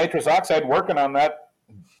had the nitrous oxide working on that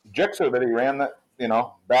Jitsu that he ran that,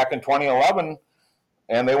 back in 2011,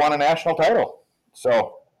 and they won a national title.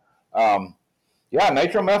 So,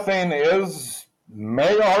 nitromethane is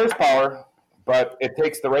mega horsepower, but it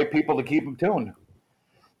takes the right people to keep them tuned.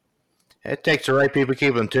 It takes the right people to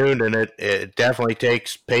keep them tuned, and it definitely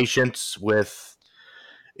takes patience with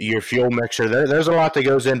your fuel mixture. There's a lot that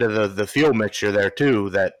goes into the fuel mixture there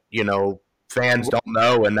too that fans don't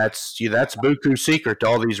know, and that's Buku's secret to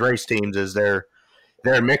all these race teams is their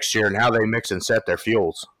mixture and how they mix and set their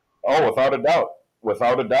fuels. Oh, without a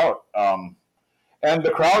doubt. And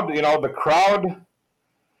the crowd.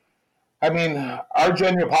 I mean, our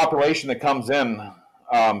genuine population that comes in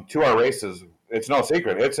to our races, it's no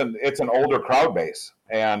secret. It's an older crowd base,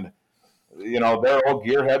 and they're old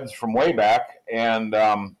gearheads from way back, and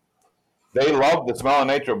they love the smell of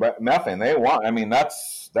nitromethane. They want. I mean,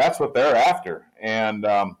 that's what they're after. And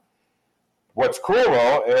what's cool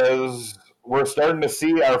though is we're starting to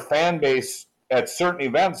see our fan base at certain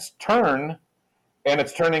events turn, and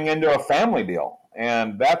it's turning into a family deal,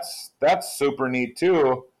 and that's super neat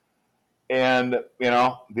too. And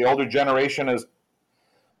the older generation is,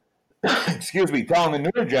 telling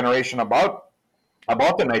the newer generation about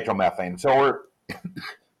the nitromethane. So we're,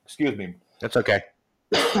 excuse me. That's okay.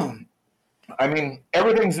 I mean,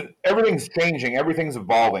 everything's changing, everything's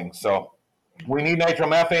evolving. So we need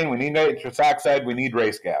nitromethane, we need nitrous oxide, we need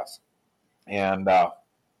race gas. And right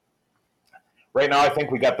now, I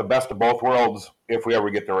think we got the best of both worlds if we ever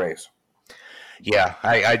get to race. Yeah,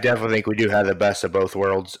 I definitely think we do have the best of both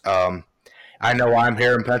worlds. I know I'm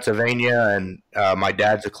here in Pennsylvania, and my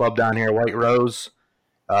dad's a club down here, White Rose.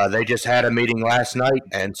 They just had a meeting last night,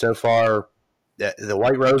 and so far, the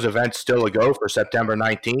White Rose event's still a go for September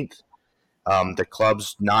 19th. The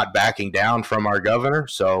club's not backing down from our governor,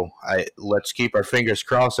 so let's keep our fingers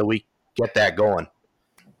crossed so we get that going.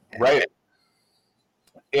 Right.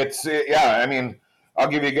 I mean, I'll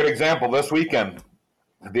give you a good example. This weekend,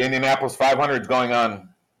 the Indianapolis 500 is going on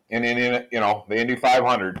in Indiana, the Indy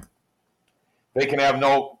 500. They can have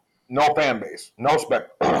no fan base, no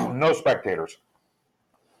spectators.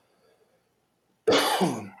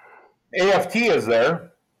 AFT is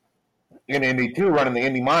there in Indy 2 running the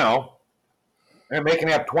Indy Mile, and they can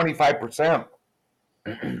have 25%.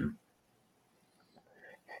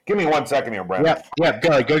 Give me 1 second here, Brandon. Yeah,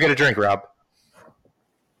 go get a drink, Rob.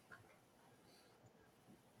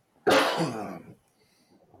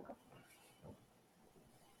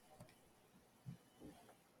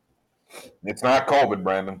 It's not COVID,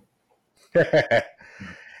 Brandon.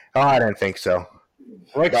 I didn't think so.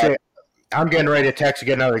 I'm getting ready to text to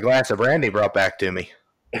get another glass of brandy brought back to me.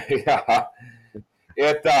 Yeah.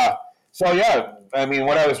 I mean,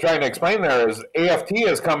 what I was trying to explain there is AFT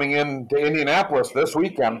is coming in to Indianapolis this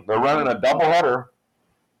weekend. They're running a doubleheader,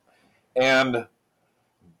 and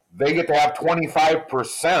they get to have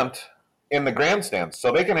 25% in the grandstands.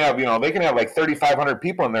 So they can have like 3,500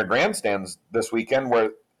 people in their grandstands this weekend, where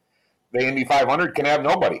the Indy 500 can have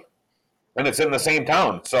nobody, and it's in the same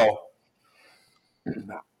town. So I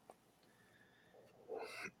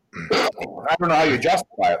don't know how you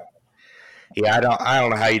justify it. Yeah, I don't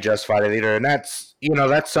know how you justify it either, and that's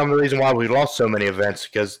some of the reason why we lost so many events,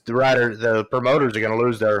 because the promoters are going to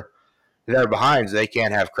lose their behinds. They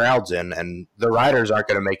can't have crowds in, and the riders aren't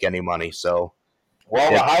going to make any money. So,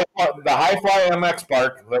 the High Fly MX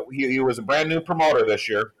Park, he was a brand new promoter this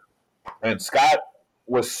year, and Scott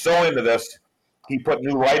was so into this. He put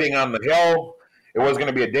new lighting on the hill. It was going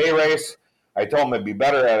to be a day race. I told him it'd be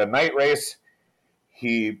better at a night race.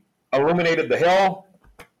 He illuminated the hill.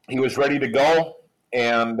 He was ready to go,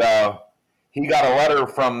 and he got a letter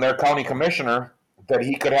from their county commissioner that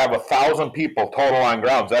he could have 1,000 people total on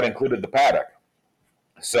grounds. That included the paddock.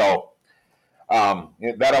 So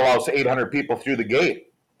that allows 800 people through the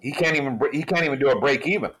gate. He can't even do a break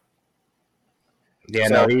even. Yeah,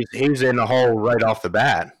 so, no, he's in the hole right off the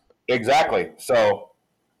bat. Exactly. So,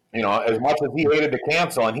 as much as he hated to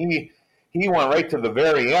cancel, and he went right to the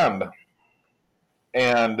very end,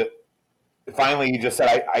 and finally he just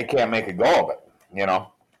said, I can't make a go of it,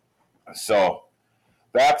 So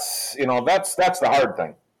that's the hard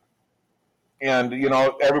thing. And,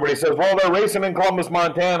 everybody says, well, they're racing in Columbus,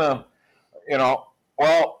 Montana.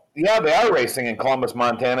 Well, yeah, they are racing in Columbus,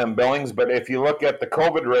 Montana and Billings, but if you look at the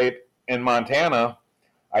COVID rate in Montana,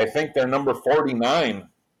 I think they're number 49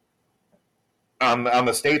 on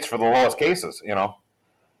the states for the lowest cases,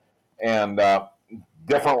 and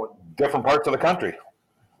different parts of the country.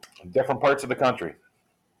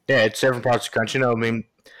 Yeah, it's different parts of the country. I mean,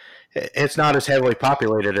 it's not as heavily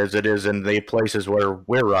populated as it is in the places where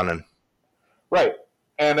we're running. Right.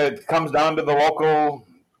 and it comes down to the local,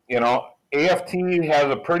 AFT has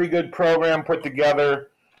a pretty good program put together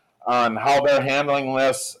on how they're handling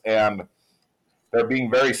this, and they're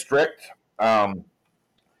being very strict. The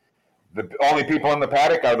only people in the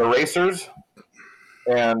paddock are the racers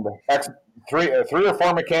and three or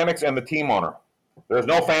four mechanics and the team owner. There's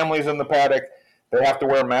no families in the paddock. They have to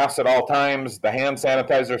wear masks at all times. The hand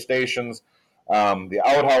sanitizer stations, the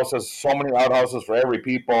outhouses, so many outhouses for every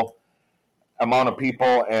amount of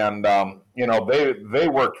people, and they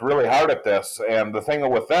worked really hard at this. And the thing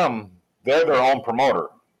with them, they're their own promoter.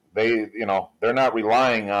 They're not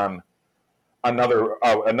relying on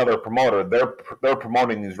another promoter. They're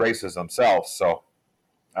promoting these races themselves. So,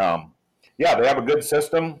 they have a good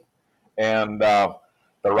system, and the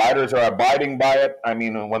riders are abiding by it. I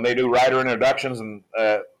mean, when they do rider introductions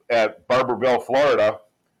at Barberville, Florida,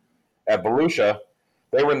 at Volusia,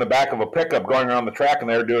 they were in the back of a pickup going around the track, and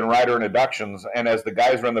they were doing rider introductions. And as the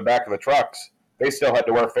guys were in the back of the trucks, they still had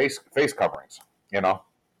to wear face coverings.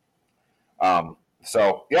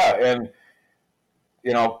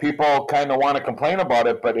 People kind of want to complain about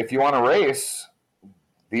it, but if you want to race,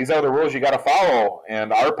 these are the rules you got to follow,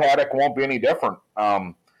 and our paddock won't be any different.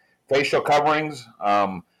 Facial coverings,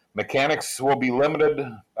 mechanics will be limited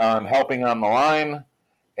on helping on the line,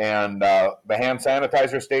 and the hand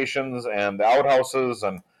sanitizer stations and the outhouses,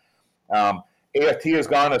 and AFT has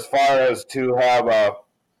gone as far as to have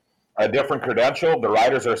a different credential. The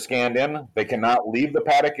riders are scanned in. They cannot leave the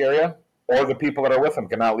paddock area, or the people that are with them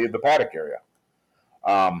cannot leave the paddock area.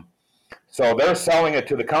 So they're selling it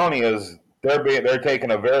to the county as they're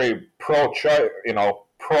taking a very they're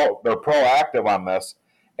proactive on this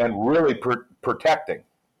and really protecting.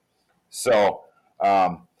 So,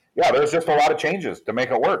 there's just a lot of changes to make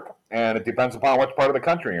it work, and it depends upon which part of the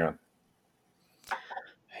country you're in.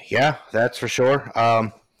 Yeah, that's for sure.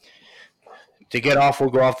 To get off, we'll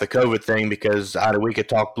go off the COVID thing because we could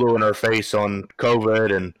talk blue in our face on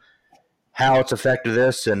COVID and how it's affected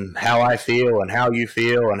this and how I feel and how you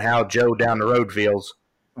feel and how Joe down the road feels.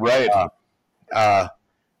 Right.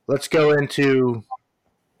 Let's go into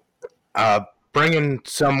bringing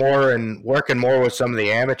some more and working more with some of the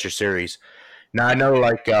amateur series. Now, I know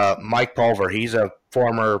Mike Pulver, he's a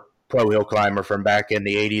former pro hill climber from back in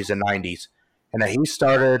the 80s and 90s. And he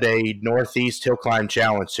started a Northeast Hill Climb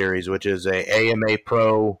Challenge series, which is an AMA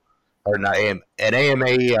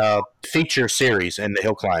feature series in the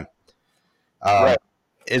hill climb. Right.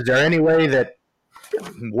 Is there any way that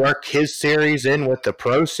work his series in with the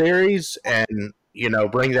pro series and,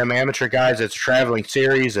 bring them amateur guys? It's a traveling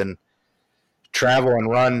series and travel and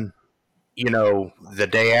run, the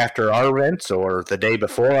day after our events or the day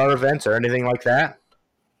before our events or anything like that?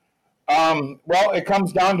 Well, it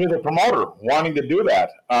comes down to the promoter wanting to do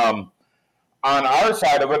that. On our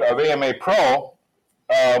side of it, of AMA Pro,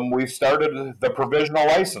 we've started the provisional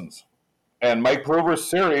license, and Mike Pulver's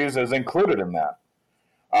series is included in that.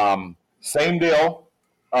 Same deal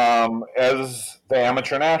as the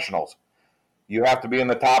amateur nationals. You have to be in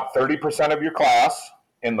the top 30% of your class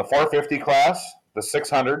in the 450 class, the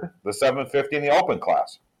 600, the 750, and the open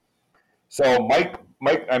class. So Mike,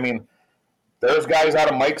 there's guys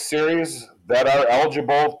out of Mike's series that are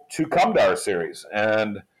eligible to come to our series.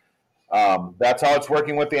 And that's how it's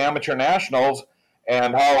working with the amateur nationals.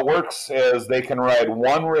 And how it works is they can ride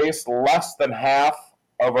one race less than half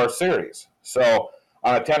of our series. So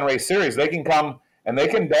on a 10-race series, they can come and they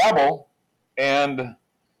can dabble. And,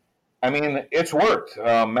 it's worked.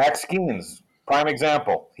 Max Keens, prime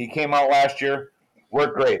example. He came out last year,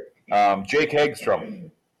 worked great. Jake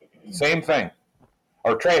Hagstrom, same thing.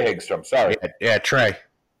 Or Trey Hagstrom, sorry. Yeah, Trey.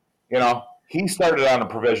 He started on a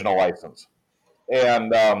provisional license.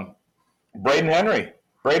 And Braden Henry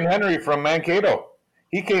from Mankato,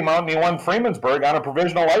 he came out and he won Freemansburg on a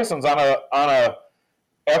provisional license on a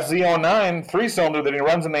FZ09 3-cylinder that he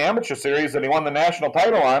runs in the amateur series that he won the national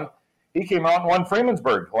title on. He came out and won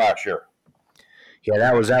Freemansburg last year. Yeah,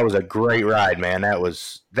 that was a great ride, man. That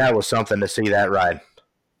was something to see that ride.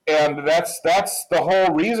 And that's the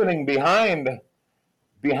whole reasoning behind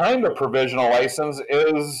the provisional license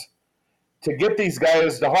is to get these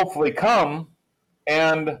guys to hopefully come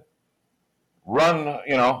and run,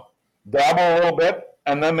 dabble a little bit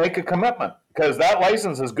and then make a commitment, because that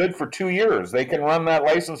license is good for 2 years. They can run that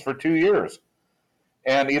license for 2 years.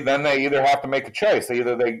 And then they either have to make a choice. They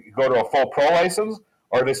go to a full pro license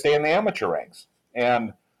or they stay in the amateur ranks.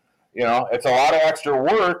 And, it's a lot of extra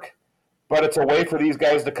work, but it's a way for these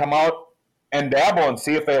guys to come out and dabble and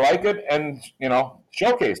see if they like it and,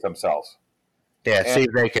 showcase themselves. Yeah, see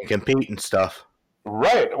if they can compete and stuff.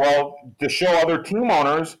 Right. Well, to show other team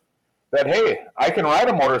owners that, hey, I can ride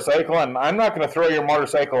a motorcycle, and I'm not going to throw your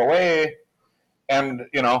motorcycle away and,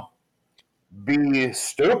 be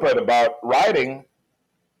stupid about riding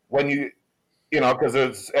when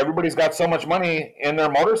because everybody's got so much money in their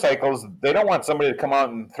motorcycles, they don't want somebody to come out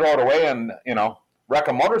and throw it away and, wreck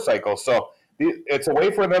a motorcycle. So it's a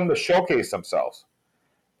way for them to showcase themselves.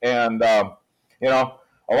 And, that's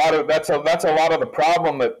a lot of the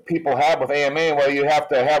problem that people have with AMA. Well, you have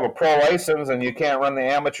to have a pro license, and you can't run the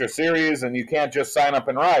amateur series, and you can't just sign up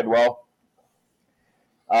and ride. Well,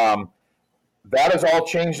 that has all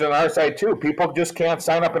changed on our side too. People just can't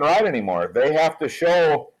sign up and ride anymore. They have to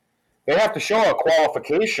show a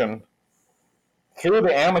qualification through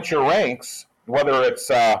the amateur ranks, whether it's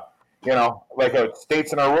like it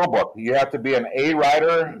states in our rule book, you have to be an A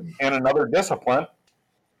rider in another discipline,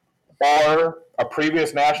 or a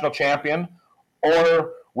previous national champion,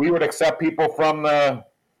 or we would accept people from the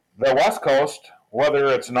West Coast, whether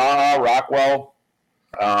it's NAHA, Rockwell,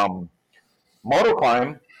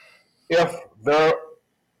 Motoclimb, if they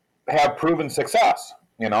have proven success,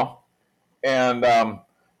 and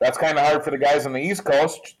that's kind of hard for the guys on the East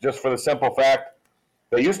Coast, just for the simple fact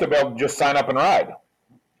they used to be able to just sign up and ride.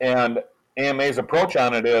 And AMA's approach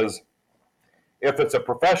on it is, if it's a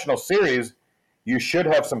professional series, you should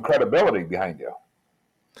have some credibility behind you.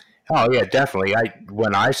 Oh yeah, definitely.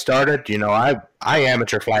 When I started, I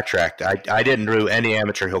amateur flat tracked. I didn't do any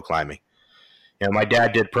amateur hill climbing. My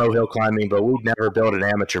dad did pro hill climbing, but we'd never built an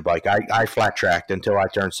amateur bike. I flat tracked until I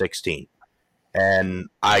turned 16, and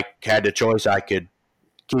I had the choice. I could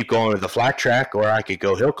keep going with the flat track, or I could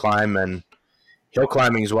go hill climb, and hill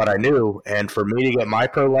climbing is what I knew. And for me to get my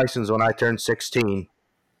pro license when I turned 16,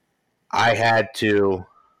 I had to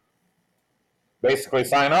basically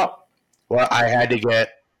sign up. Well, I had to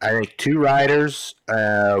get, I think, 2 riders,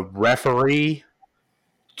 a referee,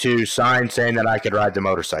 to sign saying that I could ride the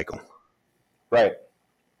motorcycle. Right.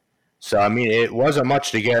 So, I mean, it wasn't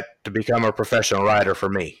much to get to become a professional rider for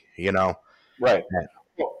me, Right. Yeah.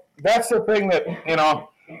 Well, that's the thing that,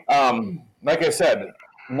 like I said,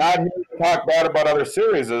 not here to talk bad about other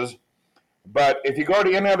series, but if you go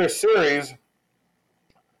to any other series,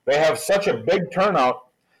 they have such a big turnout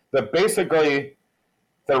that basically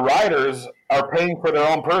the riders are paying for their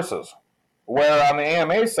own purses. Where on the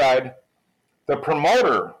AMA side, the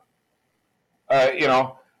promoter,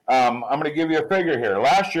 I'm going to give you a figure here.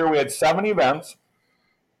 Last year we had 7 events.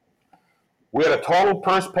 We had a total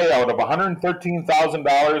purse payout of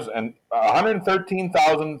 $113,000 and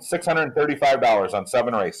 $113,635 on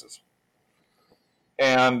 7 races.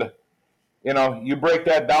 And, you break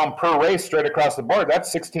that down per race straight across the board,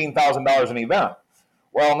 that's $16,000 an event.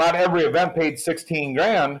 Well, not every event paid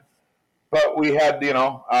 $16,000, but we had,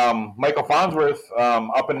 Michael Farnsworth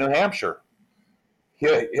up in New Hampshire.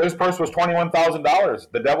 His purse was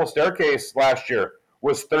 $21,000. The Devil's Staircase last year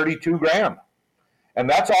was $32,000. And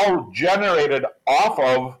that's all generated off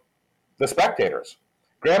of the spectators.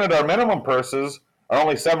 Granted, our minimum purses are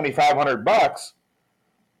only $7,500,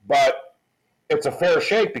 but it's a fair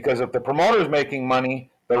shake, because if the promoter's making money,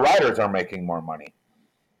 the riders are making more money.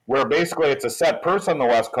 Where basically it's a set purse on the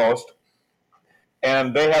West Coast,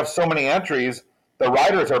 and they have so many entries, the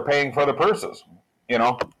riders are paying for the purses,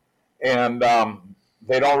 and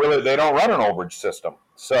they don't run an overage system.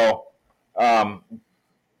 So,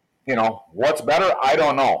 what's better? I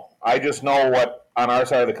don't know. I just know what on our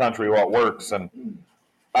side of the country what works, and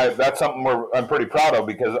that's something I'm pretty proud of,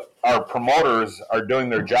 because our promoters are doing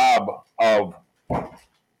their job of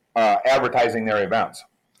advertising their events.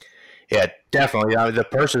 Yeah, definitely. The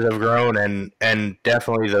purses have grown, and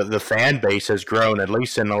definitely the fan base has grown, at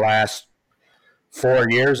least in the last 4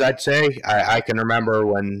 years, I'd say. I can remember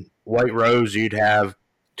when White Rose, you'd have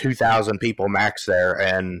 2,000 people max there,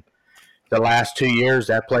 and the last 2 years,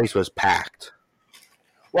 that place was packed.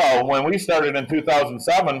 Well, when we started in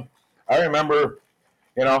 2007, I remember,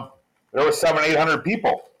 there was 700-800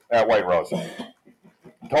 people at White Rose,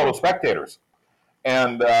 total spectators.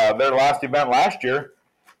 And their last event last year,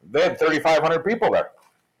 they had 3,500 people there.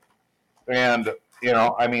 And,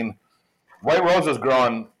 White Rose is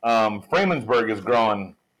growing. Freemansburg is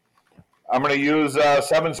growing. I'm going to use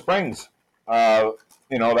Seven Springs.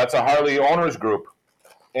 That's a Harley owners group.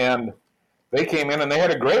 And they came in and they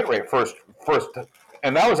had a great rate first.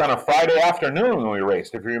 And that was on a Friday afternoon when we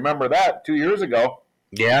raced. If you remember that, 2 years ago.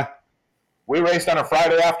 Yeah. We raced on a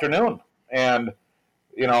Friday afternoon. And,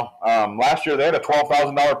 last year they had a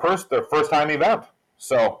 $12,000 purse, their first time event.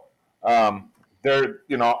 So, our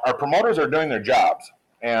promoters are doing their jobs,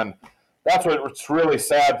 and that's what's really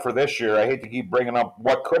sad for this year. I hate to keep bringing up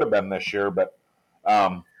what could have been this year, but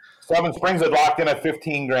Seven Springs had locked in at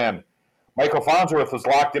 $15,000. Michael Farnsworth was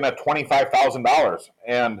locked in at $25,000,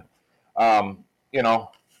 and a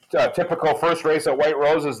typical first race at White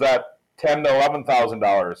Rose is that $10,000 to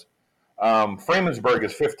 $11,000. Freemansburg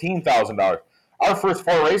is $15,000. Our first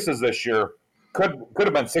 4 races this year could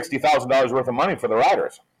have been $60,000 worth of money for the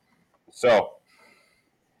riders. So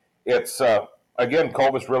it's again,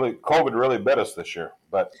 COVID really bit us this year,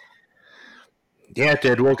 but yeah, it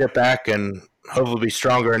did. We'll get back and hopefully be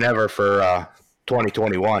stronger than ever for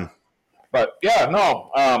 2021. But yeah, no,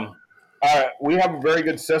 we have a very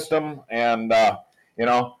good system, and our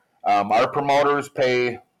promoters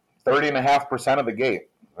pay 30.5% of the gate.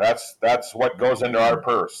 That's what goes into our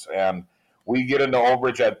purse, and we get into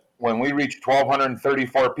overage when we reach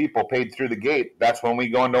 1,234 people paid through the gate. That's when we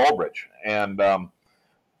go into overage, and to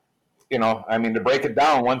break it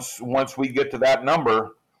down, once we get to that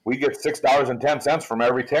number, we get $6.10 from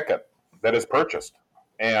every ticket that is purchased,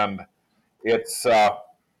 and it's.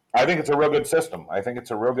 I think it's a real good system.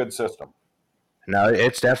 No,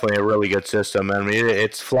 it's definitely a really good system. I mean,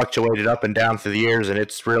 it's fluctuated up and down through the years, and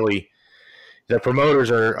it's really the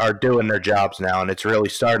promoters are doing their jobs now, and it's really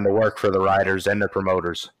starting to work for the riders and the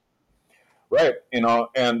promoters. Right, and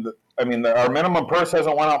I mean, our minimum purse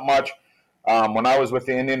hasn't went up much. When I was with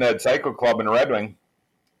the Indian Head Cycle Club in Red Wing,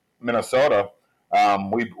 Minnesota,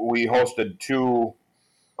 we hosted 2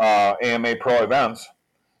 AMA Pro events.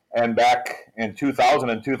 And back in 2000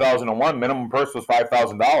 and 2001, minimum purse was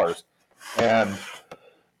 $5,000, and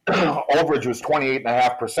overage was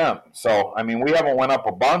 28.5%. So, I mean, we haven't went up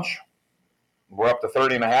a bunch. We're up to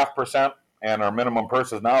 30.5%, and our minimum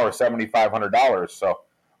purses now are $7,500. So,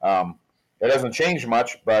 it hasn't changed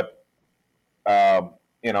much, but the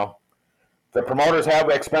promoters have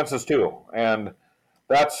expenses too, and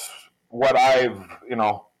that's what I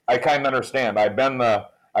kind of understand. I've been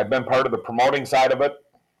part of the promoting side of it.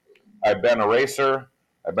 I've been a racer.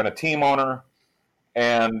 I've been a team owner.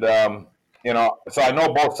 And, so I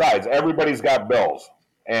know both sides. Everybody's got bills.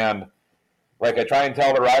 And like I try and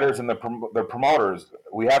tell the riders and the promoters,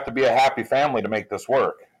 we have to be a happy family to make this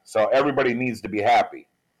work. So everybody needs to be happy.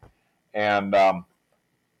 And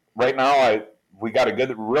right now we got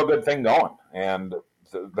a real good thing going. And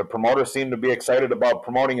the promoters seem to be excited about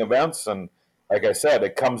promoting events. And like I said,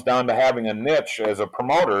 it comes down to having a niche as a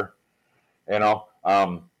promoter,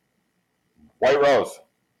 White Rose,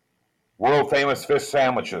 world famous fish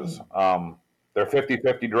sandwiches. They're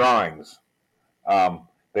 50-50 drawings.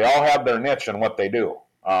 They all have their niche in what they do.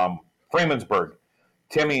 Freemansburg,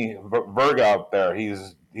 Timmy Verga out there,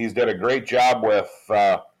 he's did a great job with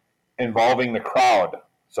involving the crowd.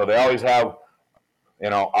 So they always have,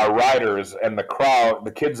 our riders and the crowd,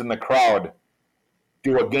 the kids in the crowd,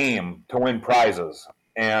 do a game to win prizes.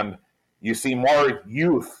 And you see more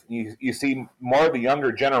youth. You see more of the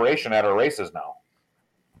younger generation at our races now.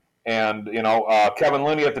 And, Kevin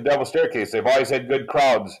Looney at the Devil's Staircase, they've always had good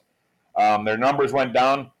crowds. Their numbers went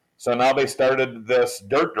down, so now they started this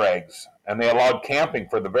dirt drags, and they allowed camping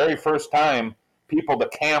for the very first time, people to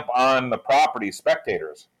camp on the property,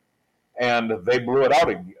 spectators. And they blew it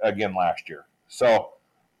out again last year. So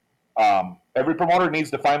every promoter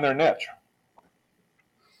needs to find their niche.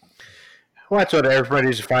 Well, that's what everybody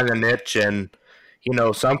needs to find their niche, and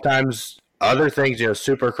sometimes other things,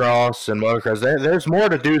 Supercross and motocross. There's more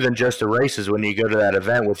to do than just the races when you go to that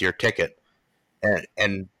event with your ticket.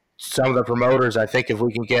 And some of the promoters, I think, if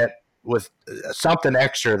we can get with something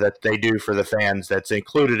extra that they do for the fans that's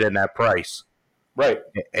included in that price, right?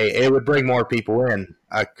 It would bring more people in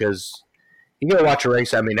because you go watch a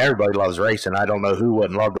race. I mean, everybody loves racing. I don't know who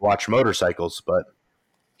wouldn't love to watch motorcycles, but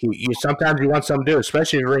sometimes you want something to do,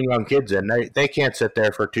 especially if you bring young kids in. They can't sit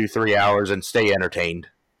there for 2-3 hours and stay entertained.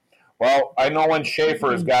 Well, I know when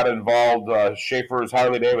Schaefer's got involved, Schaefer's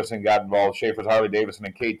Harley Davidson got involved, Schaefer's Harley Davidson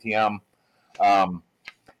and KTM,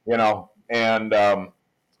 and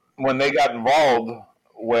when they got involved,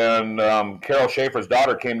 when Carol Schaefer's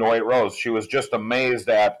daughter came to White Rose, she was just amazed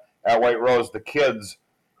at White Rose, the kids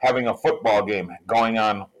having a football game going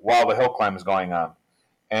on while the hill climb is going on.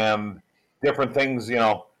 And different things,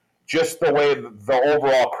 just the way the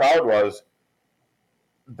overall crowd was,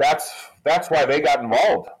 that's why they got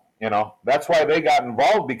involved. That's why they got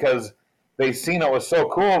involved, because they seen it was so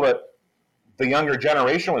cool that the younger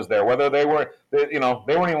generation was there. Whether they weren't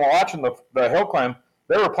even watching the hill climb,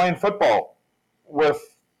 they were playing football with,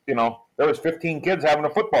 there was 15 kids having a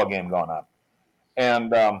football game going on.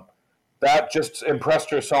 And that just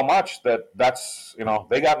impressed her so much that's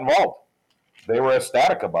they got involved. They were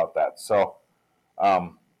ecstatic about that. So,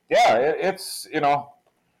 it's,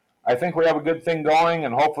 I think we have a good thing going,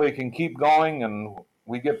 and hopefully it can keep going, and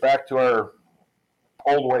we get back to our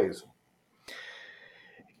old ways.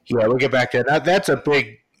 Yeah, we'll get back to that. That's a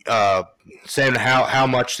big saying how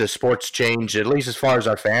much the sports changed, at least as far as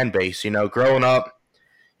our fan base. Growing up,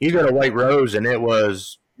 you go to White Rose and it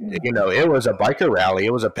was a biker rally.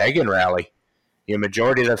 It was a pagan rally. The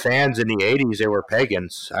majority of the fans in the '80s, they were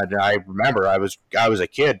pagans. I remember I was a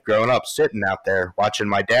kid growing up, sitting out there watching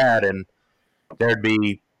my dad, and there'd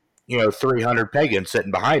be 300 pagans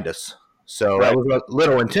sitting behind us. So Right. that was a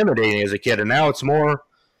little intimidating as a kid, and now it's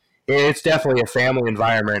definitely a family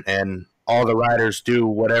environment, and all the riders do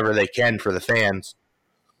whatever they can for the fans.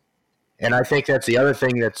 And I think that's the other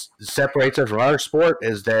thing that separates us from other sport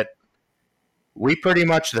is that we pretty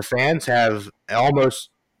much, the fans, have almost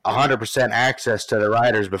 100% access to the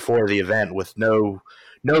riders before the event with no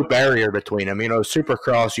barrier between them.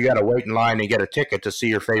 Supercross, you got to wait in line and get a ticket to see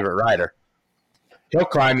your favorite rider. Hill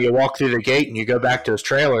climb, you walk through the gate and you go back to his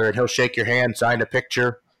trailer and he'll shake your hand, sign a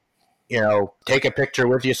picture, take a picture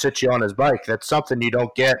with you, sit you on his bike. That's something you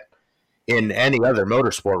don't get in any other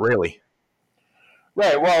motorsport, really.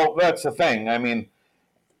 Right. Well, that's the thing.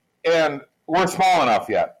 And we're small enough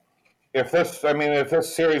yet. If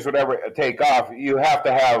this series would ever take off, you have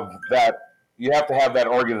to have that. You have to have that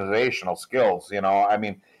organizational skills. You have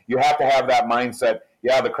to have that mindset.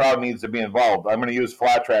 Yeah, the crowd needs to be involved. I'm going to use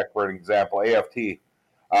Flat Track for an example. AFT. They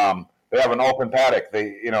have an open paddock.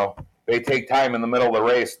 They take time in the middle of the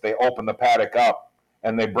race. They open the paddock up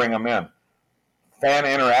and they bring them in. Fan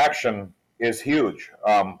interaction is huge.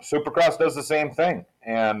 Supercross does the same thing,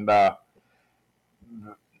 and our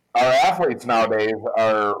athletes nowadays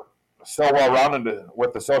are so well rounded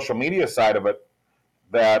with the social media side of it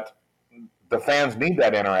that the fans need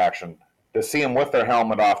that interaction to see them with their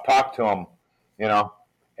helmet off, talk to them,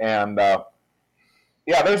 and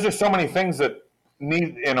there's just so many things that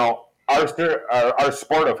need, our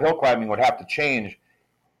sport of hill climbing would have to change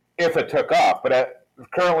if it took off. But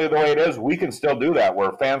currently, the way it is, we can still do that,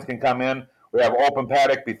 where fans can come in. We have open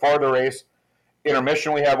paddock before the race,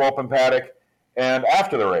 intermission. We have open paddock, and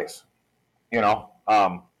after the race,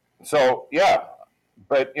 So yeah,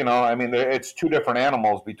 but it's two different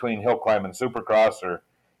animals between hill climb and Supercross, or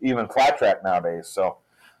even Flat Track nowadays. So,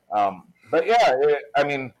 but yeah,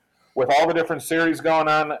 with all the different series going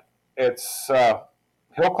on, it's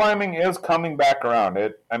hill climbing is coming back around.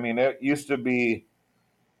 It used to be.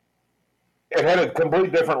 It had a completely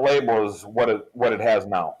different label as what it has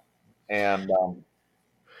now, and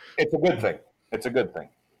it's a good thing. It's a good thing.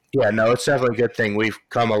 Yeah, no, it's definitely a good thing. We've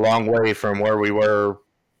come a long way from where we were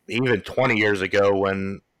even 20 years ago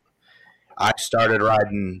when I started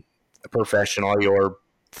riding professionally, or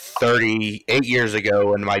 38 years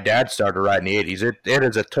ago when my dad started riding the 80s. It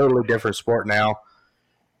is a totally different sport now.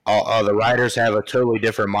 The riders have a totally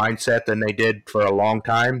different mindset than they did for a long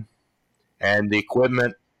time, and the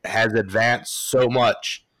equipment has advanced so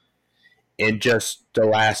much in just the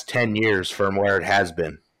last 10 years from where it has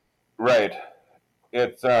been. Right.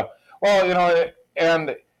 It's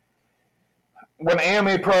and when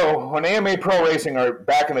AMA Pro Racing, or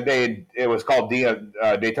back in the day, it was called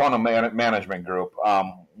Daytona Management Group.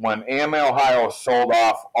 When AMA Ohio sold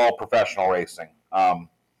off all professional racing,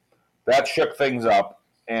 that shook things up,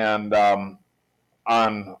 and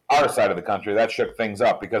on our side of the country, that shook things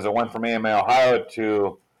up because it went from AMA Ohio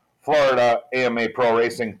to Florida. AMA Pro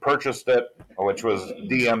Racing purchased it, which was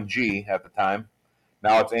DMG at the time.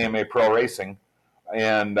 Now it's AMA Pro Racing.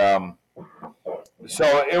 And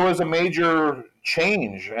so it was a major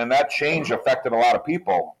change, and that change affected a lot of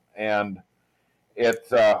people. And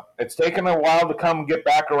it's taken a while to get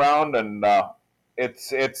back around, and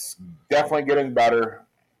it's definitely getting better.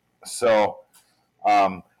 So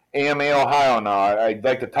AMA Ohio now, I'd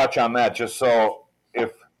like to touch on that just so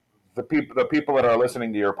if the people that are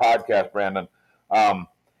listening to your podcast, Brandon, AMA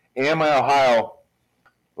Ohio,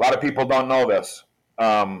 a lot of people don't know this.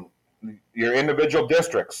 Your individual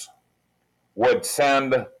districts would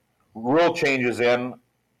send rule changes in,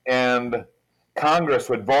 and Congress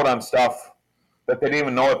would vote on stuff that they didn't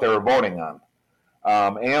even know what they were voting on.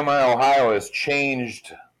 AMA Ohio has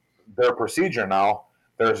changed their procedure now.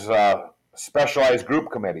 There's specialized group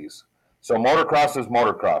committees. So motocross is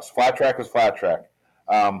motocross. Flat track is flat track.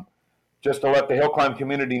 Just to let the hill climb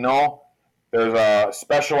community know, there's a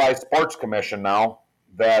specialized sports commission now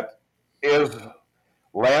that is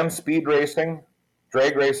land speed racing,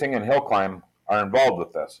 drag racing, and hill climb are involved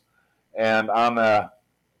with this. And on the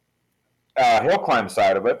hill climb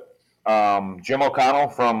side of it, Jim O'Connell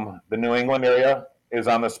from the New England area is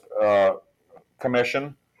on this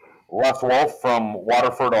commission. Les Wolf from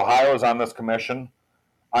Waterford, Ohio is on this commission.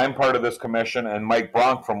 I'm part of this commission, and Mike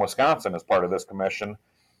Bronk from Wisconsin is part of this commission,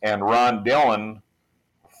 and Ron Dillon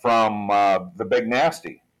from the Big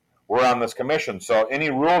Nasty. we're on this commission. So any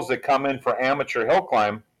rules that come in for amateur hill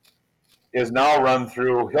climb is now run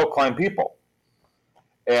through hill climb people.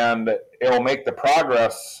 And it'll make the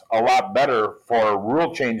progress a lot better for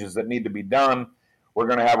rule changes that need to be done. We're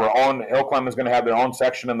going to have our own, hill climb is going to have their own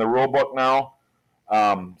section in the rule book now.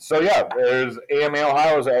 There's AMA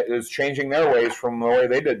Ohio is changing their ways from the way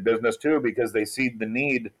they did business too, because they see the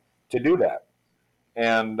need to do that.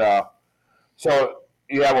 And so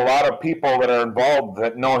you have a lot of people that are involved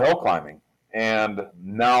that know hill climbing, and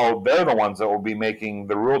now they're the ones that will be making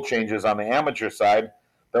the rule changes on the amateur side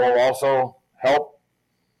that will also help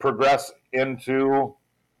progress into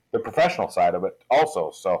the professional side of it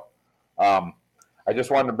also. So I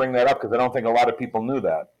just wanted to bring that up because I don't think a lot of people knew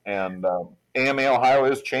that. And AMA Ohio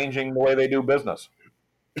is changing the way they do business.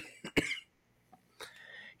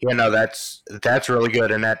 That's really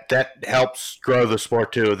good, and that helps grow the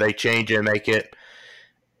sport too. They change and make it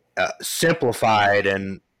simplified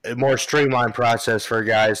and a more streamlined process for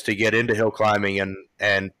guys to get into hill climbing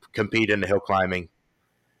and compete in the hill climbing,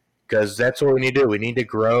 because that's what we need to do. We need to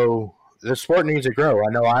grow. The sport needs to grow.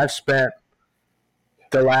 I know I've spent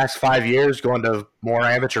the last 5 years going to more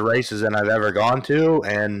amateur races than I've ever gone to,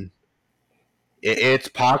 and it's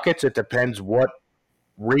pockets. It depends what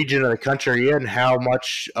region of the country you're in, how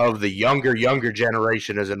much of the younger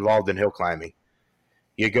generation is involved in hill climbing.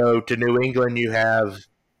 You go to New England, you have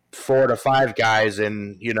 4 to 5 guys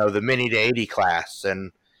in, the mini to 80 class,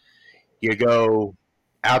 and you go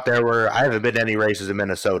out there where I haven't been to any races in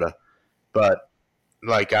Minnesota, but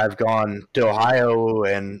like I've gone to Ohio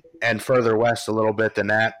and further west a little bit than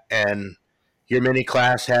that, and your mini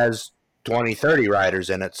class has 20, 30 riders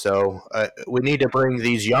in it. So we need to bring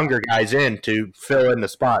these younger guys in to fill in the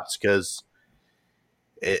spots, because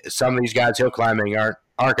some of these guys hill climbing aren't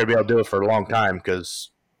going to be able to do it for a long time, because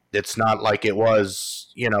it's not like it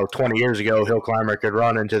was, 20 years ago. Hill climber could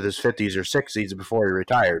run into his 50s or 60s before he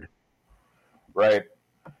retired. Right.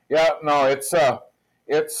 Yeah, no, it's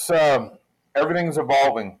everything's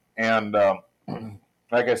evolving. And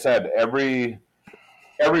like I said, every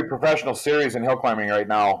professional series in hill climbing right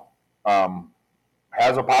now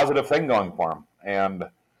has a positive thing going for them, and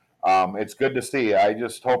it's good to see. I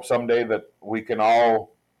just hope someday that we can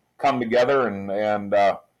all come together and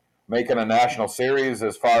make it a national series,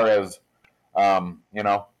 as far as a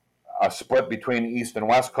split between East and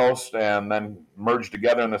West Coast, and then merge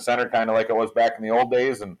together in the center, kind of like it was back in the old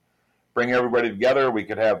days, and bring everybody together. We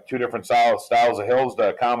could have 2 different styles of hills to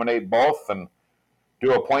accommodate both, and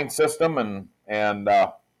do a point system and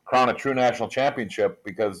crown a true national championship,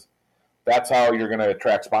 because that's how you're going to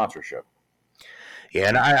attract sponsorship. Yeah,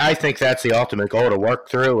 and I think that's the ultimate goal to work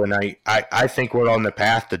through, and I think we're on the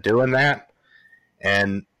path to doing that.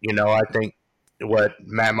 And, I think what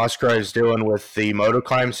Matt Musgrave is doing with the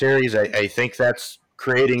MotoClimb series, I think that's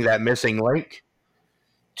creating that missing link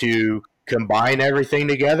to combine everything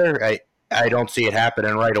together. I don't see it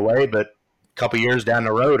happening right away, but a couple years down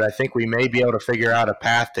the road, I think we may be able to figure out a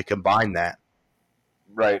path to combine that.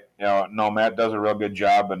 Right. No, Matt does a real good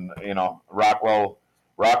job, and Rockwell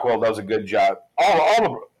does a good job.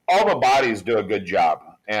 All the bodies do a good job,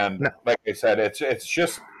 and like I said, it's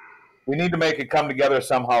just we need to make it come together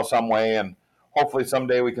somehow, some way, and hopefully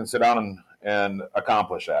someday we can sit down and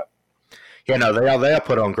accomplish that. Yeah, no, they'll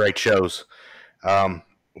put on great shows. Well,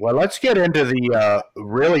 let's get into the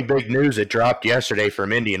really big news that dropped yesterday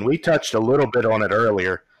from Indian. We touched a little bit on it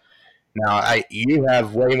earlier. Now, you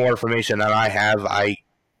have way more information than I have. I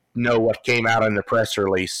know what came out in the press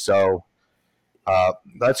release. So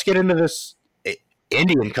let's get into this.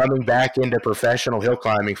 Indian coming back into professional hill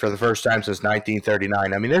climbing for the first time since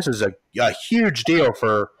 1939. I mean, this is a huge deal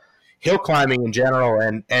for hill climbing in general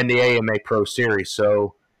and the AMA Pro Series.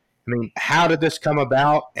 So, I mean, how did this come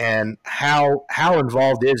about, and how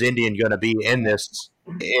involved is Indian going to be in this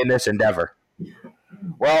endeavor?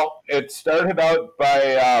 Well, it started out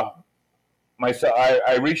by myself.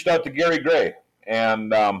 I reached out to Gary Gray,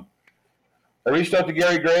 and kind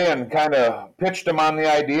of pitched him on the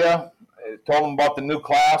idea. Told him about the new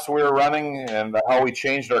class we were running and how we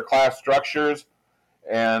changed our class structures,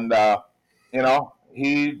 and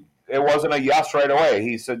it wasn't a yes right away.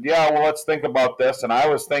 He said, "Yeah, well, let's think about this." And I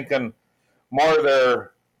was thinking more of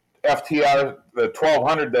their FTR, the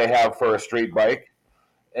 1200 they have for a street bike,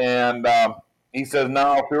 and he says,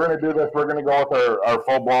 "No, if we're going to do this, we're going to go with our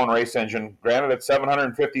full-blown race engine. Granted, it's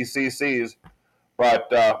 750 cc's, but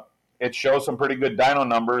it shows some pretty good dyno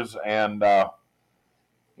numbers, and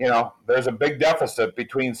there's a big deficit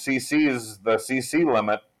between CC's, the CC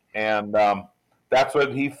limit, and that's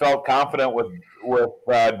what he felt confident with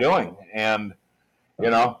doing. And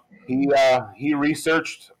he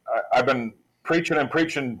researched. I've been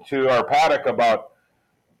preaching to our paddock about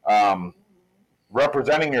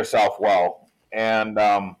representing yourself well, and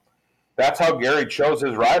that's how Gary chose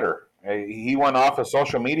his rider. He went off of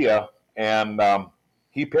social media and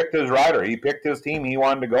he picked his rider. He picked his team he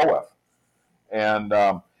wanted to go with, and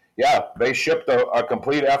they shipped a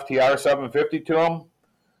complete FTR 750 to him.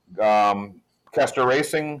 Kester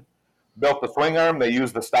Racing built the swing arm. They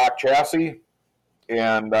used the stock chassis,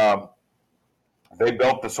 and they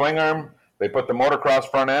built the swing arm. They put the motocross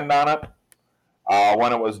front end on it.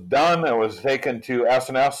 When it was done, it was taken to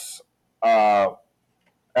SNS and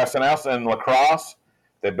La Crosse.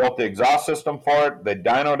 They built the exhaust system for it. They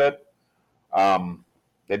dynoed it.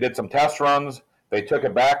 They did some test runs. They took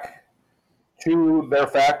it back to their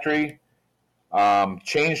factory,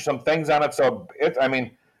 changed some things on it. So,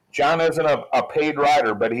 John isn't a paid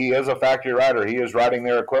rider, but he is a factory rider. He is riding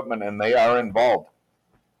their equipment, and they are involved.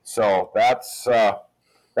 So that's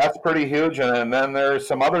pretty huge. And then there's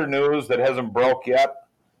some other news that hasn't broke yet,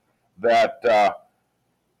 that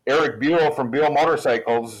Eric Buell from Buell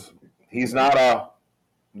Motorcycles,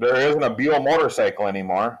 there isn't a Buell motorcycle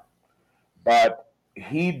anymore, but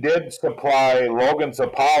he did supply Logan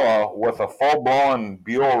Zapala with a full-blown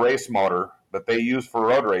Buell race motor that they use for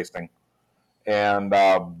road racing. And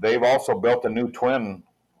they've also built a new twin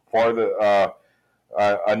for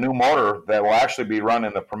a new motor that will actually be run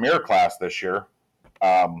in the Premier class this year.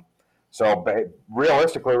 So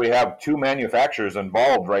realistically, we have two manufacturers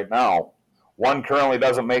involved right now. One currently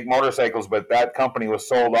doesn't make motorcycles, but that company was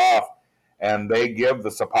sold off, and they give the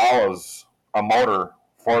Zapalas a motor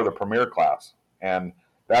for the Premier class. And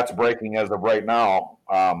that's breaking as of right now.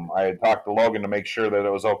 I had talked to Logan to make sure that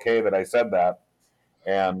it was okay that I said that.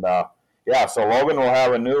 And so Logan will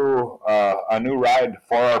have a new ride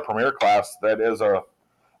for our Premier class that is a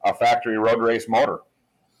factory road race motor.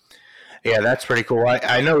 Yeah, that's pretty cool.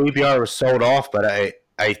 I know EBR was sold off, but I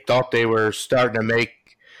thought they were starting to make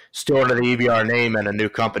still under the EBR name and a new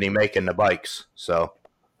company making the bikes. So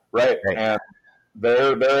right, and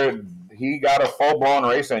he got a full blown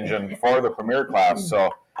race engine for the Premier class. So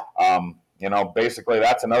basically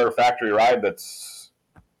that's another factory ride that's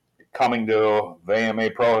coming to the AMA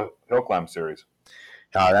Pro Hill Climb Series.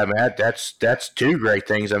 That's two great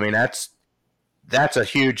things. I mean, that's a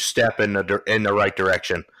huge step in the right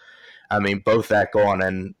direction. I mean, both that going,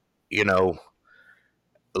 and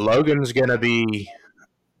Logan's gonna be,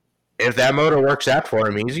 if that motor works out for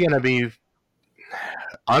him, he's gonna be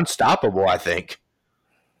unstoppable, I think.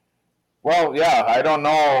 Well, yeah, I don't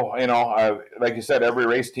know. Like you said, every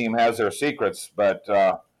race team has their secrets, but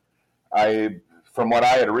from what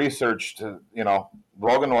I had researched,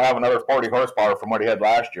 Logan will have another 40 horsepower from what he had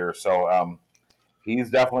last year, so he's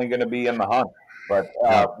definitely going to be in the hunt. But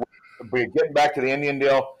getting back to the Indian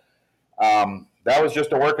deal, that was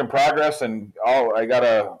just a work in progress, and I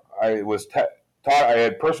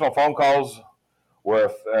had personal phone calls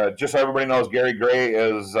with, just so everybody knows, Gary Gray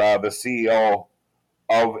is the CEO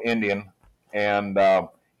of Indian, and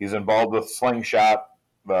he's involved with Slingshot,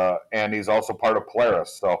 and he's also part of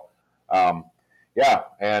Polaris. So,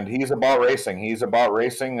 and he's about racing.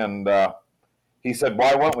 And he said,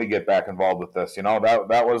 "Why won't we get back involved with this?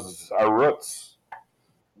 That was our roots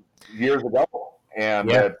years ago."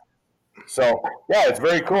 And it's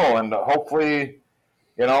very cool. And hopefully,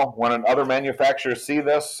 when other manufacturers see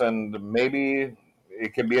this, and maybe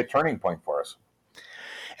it can be a turning point for us.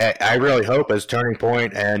 I really hope it's a turning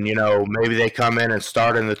point, and maybe they come in and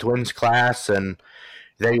start in the twins class, and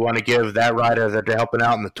they want to give that rider that they're helping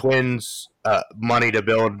out in the twins money to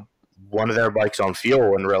build one of their bikes on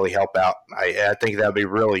fuel and really help out. I think that'd be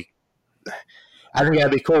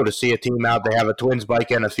cool to see a team out. They have a twins bike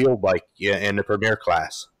and a fuel bike in the Premier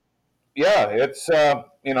class. Yeah, it's and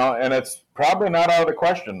it's probably not out of the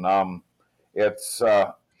question.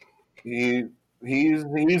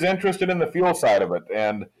 He's interested in the fuel side of it,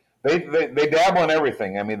 and they dabble in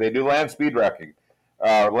everything. I mean, they do land speed wrecking,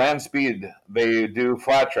 land speed. They do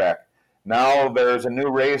flat track. Now there's a new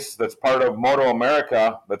race that's part of Moto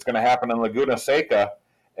America that's going to happen in Laguna Seca,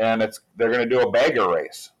 and they're going to do a bagger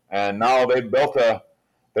race. And now they built a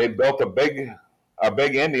big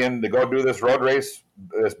Indian to go do this road race,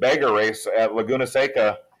 this bagger race at Laguna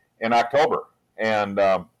Seca in October. And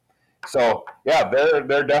they're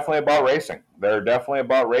definitely about racing. They're definitely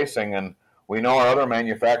about racing, and we know our other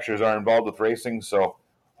manufacturers are involved with racing. So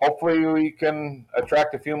hopefully we can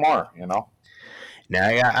attract a few more. Now,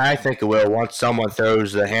 I think it will. Once someone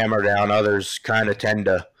throws the hammer down, others kind of tend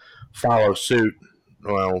to follow suit.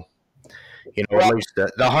 Well, at least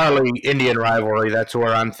the Harley Indian rivalry, that's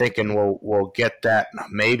where I'm thinking we'll get that.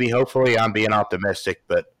 Maybe, hopefully, I'm being optimistic.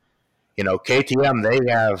 But, KTM,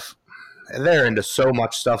 they're into so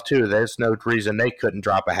much stuff too. There's no reason they couldn't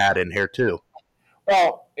drop a hat in here too.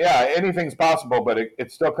 Well, yeah, anything's possible, but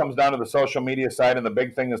it still comes down to the social media side, and the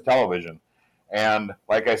big thing is television. And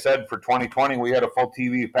like I said, for 2020, we had a full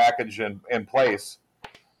TV package in place,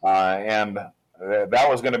 and that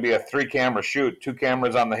was going to be a 3-camera shoot, 2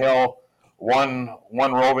 cameras on the hill, one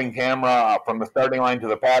roving camera from the starting line to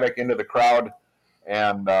the paddock into the crowd,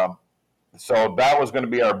 and so that was going to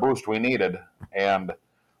be our boost we needed. And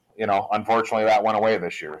unfortunately, that went away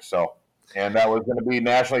this year. So, and that was going to be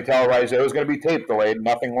nationally televised. It was going to be tape delayed,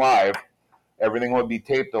 nothing live. Everything would be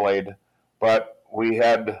tape delayed, but we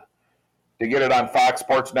had to get it on Fox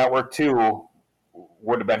Sports Network too.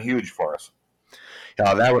 Would have been huge for us.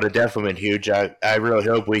 Yeah, that would have definitely been huge. I really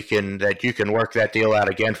hope that you can work that deal out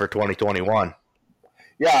again for 2021.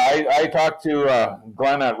 Yeah, I talked to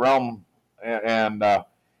Glenn at Realm, and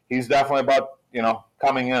he's definitely about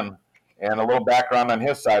coming in. And a little background on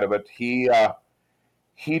his side of it, he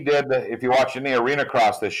did. If you watched any arena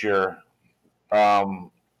cross this year, the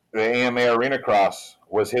AMA Arena Cross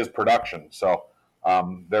was his production. So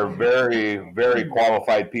they're very, very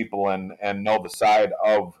qualified people and know the side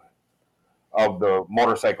of the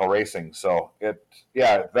motorcycle racing. So that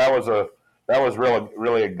was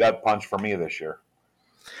really a gut punch for me this year.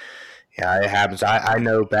 Yeah, it happens. I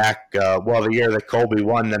know back the year that Colby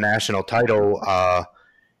won the national title,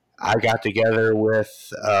 I got together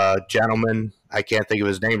with a gentleman. I can't think of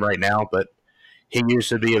his name right now, but he used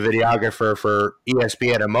to be a videographer for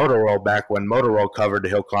ESPN and Motor World back when Motor World covered the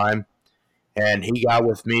hill climb. And he got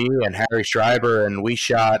with me and Harry Schreiber, and we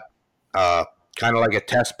shot kind of like a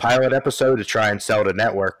test pilot episode to try and sell to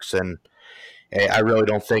networks. And I really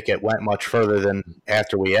don't think it went much further than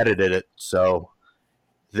after we edited it. So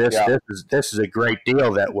this is a great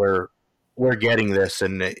deal that we're getting this,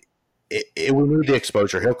 and we need the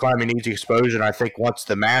exposure. Hill climbing needs the exposure, and I think once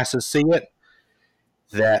the masses see it,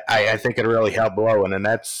 that I think it'll really help blowing, and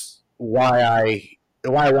that's why I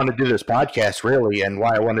want to do this podcast, really, and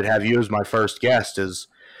why I wanted to have you as my first guest is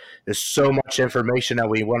there's so much information that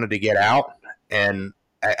we wanted to get out, and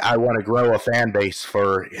I want to grow a fan base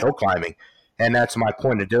for hill climbing, and that's my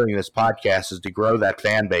point of doing this podcast is to grow that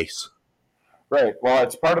fan base. Right. Well,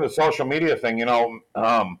 it's part of the social media thing.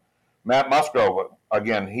 Matt Musgrove,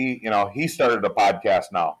 again, he started a podcast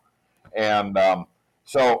now, and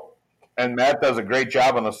and Matt does a great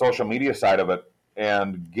job on the social media side of it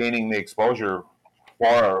and gaining the exposure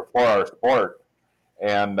for our sport.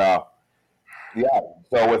 And so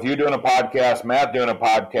with you doing a podcast, Matt doing a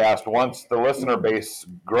podcast, once the listener base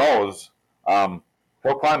grows, Hill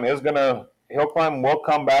Climb will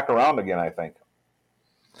come back around again, I think.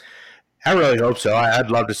 I really hope so.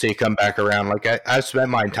 I'd love to see it come back around. Like I've spent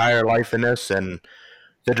my entire life in this, and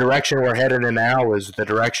the direction we're headed in now is the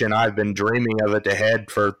direction I've been dreaming of it to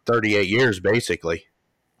head for 38 years, basically.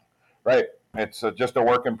 Right. It's just a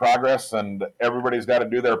work in progress, and everybody's got to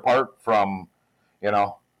do their part from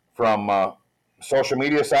social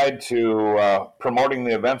media side to promoting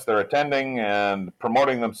the events they're attending and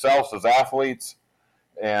promoting themselves as athletes.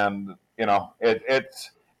 And,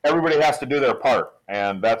 it's everybody has to do their part.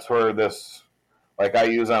 And that's where this, like I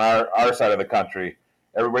use on our side of the country,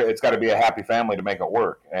 it's got to be a happy family to make it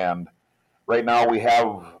work. And right now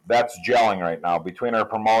that's gelling right now between our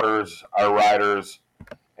promoters, our riders,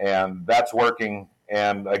 and that's working.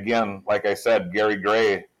 And again, like I said, Gary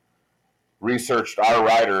Gray researched our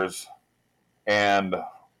riders, and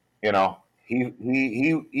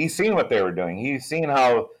he's seen what they were doing. He's seen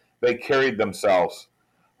how they carried themselves.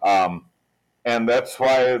 And that's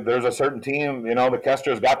why there's a certain team, the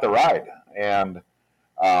Kester's got the ride, and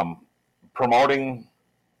promoting,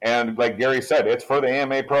 and like Gary said, it's for the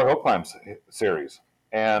AMA Pro Hill Climb Series.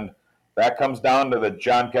 And that comes down to that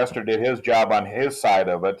John Kester did his job on his side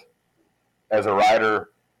of it as a rider,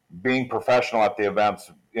 being professional at the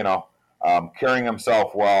events, carrying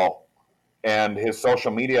himself well, and his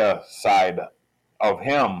social media side of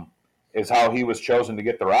him is how he was chosen to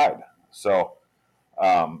get the ride. So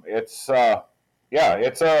it's a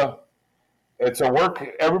work.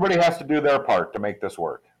 Everybody has to do their part to make this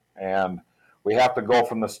work, and we have to go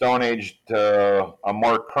from the Stone Age to a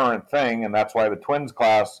more current thing, and that's why the Twins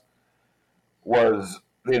class was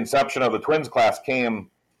the inception of the Twins class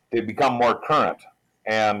came to become more current,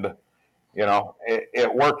 and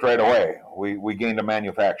it worked right away. We gained a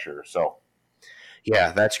manufacturer, so.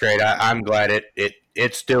 Yeah, that's great. I'm glad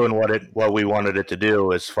it's doing what we wanted it to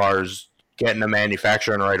do as far as getting a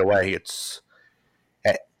manufacturing right away.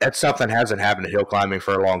 That's something that hasn't happened at hill climbing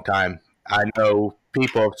for a long time. I know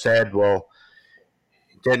people have said, well,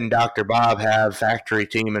 didn't Dr. Bob have factory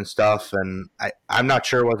team and stuff? And I'm not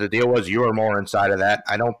sure what the deal was. You were more inside of that.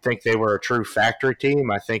 I don't think they were a true factory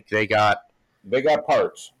team. I think they got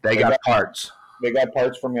parts. They got parts. They got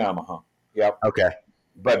parts from Yamaha. Yep. Okay.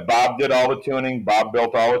 But Bob did all the tuning. Bob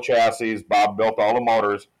built all the chassis. Bob built all the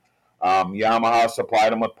motors. Yamaha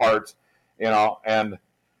supplied them with parts, and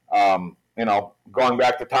going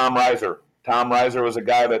back to Tom Reiser. Tom Reiser was a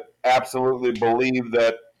guy that absolutely believed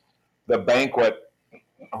that the banquet,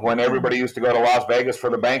 when everybody used to go to Las Vegas for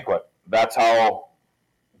the banquet, that's how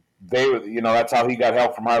that's how he got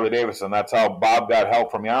help from Harley Davidson. That's how Bob got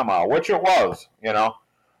help from Yamaha, which it was,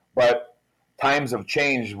 but times have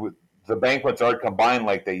changed. The banquets aren't combined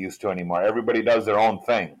like they used to anymore. Everybody does their own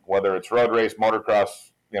thing, whether it's road race, motocross,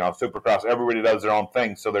 supercross, everybody does their own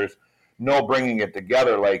thing. So there's no bringing it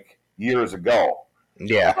together like years ago.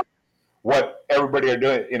 Yeah. What everybody are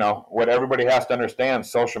doing, what everybody has to understand,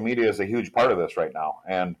 social media is a huge part of this right now.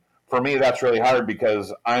 And for me, that's really hard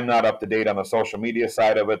because I'm not up to date on the social media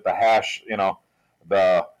side of it, the hash,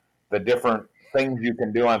 the different things you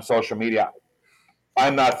can do on social media.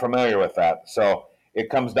 I'm not familiar with that. So it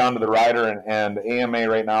comes down to the rider, and AMA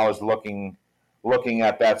right now is looking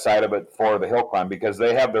at that side of it for the hill climb because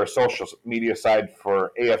they have their social media side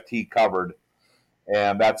for AFT covered,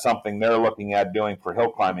 and that's something they're looking at doing for hill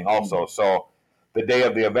climbing also. So the day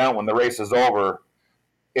of the event, when the race is over,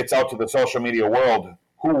 it's out to the social media world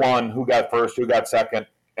who won, who got first, who got second,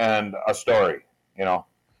 and a story,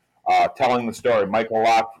 telling the story. Michael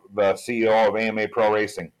Locke, the CEO of AMA Pro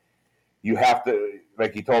Racing, you have to,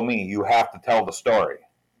 like he told me, you have to tell the story.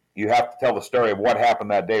 You have to tell the story of what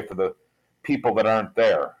happened that day for the people that aren't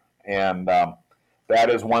there. And that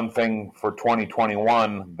is one thing for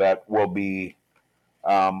 2021 that will be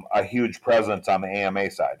a huge presence on the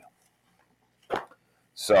AMA side.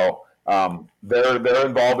 So they're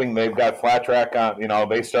involving. They've got flat track on.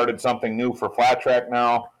 They started something new for flat track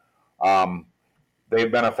now.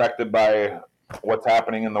 They've been affected by what's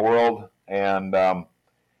happening in the world, and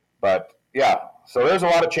but yeah. So there's a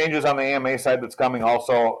lot of changes on the AMA side that's coming.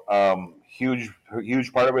 Also, huge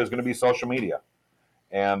part of it is going to be social media,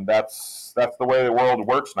 and that's the way the world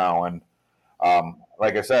works now. And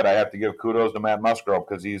like I said, I have to give kudos to Matt Musgrove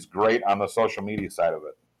because he's great on the social media side of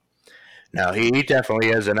it. No, he definitely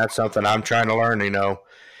is, and that's something I'm trying to learn.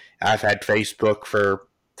 I've had Facebook for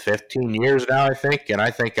 15 years now, I think, and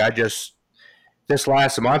I think this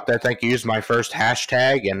last month, I think, used my first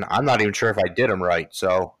hashtag, and I'm not even sure if I did them right.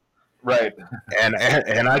 So, right, and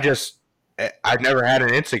I've never had an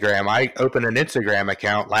Instagram. I opened an Instagram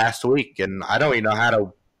account last week, and I don't even know how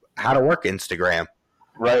to work Instagram.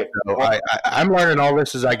 Right. So I'm learning all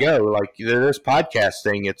this as I go. Like this podcast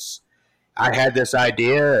thing, I had this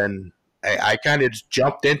idea, and I kind of just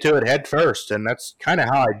jumped into it head first, and that's kind of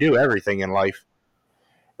how I do everything in life.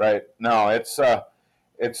 Right. No, it's a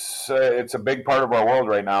big part of our world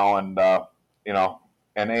right now, and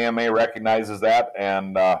and AMA recognizes that.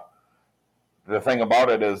 And the thing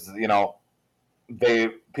about it is,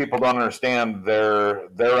 people don't understand they're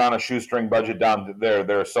on a shoestring budget down there.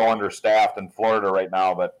 They're so understaffed in Florida right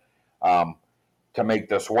now that to make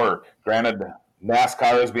this work. Granted,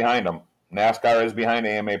 NASCAR is behind them. NASCAR is behind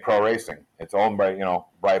AMA Pro Racing. It's owned by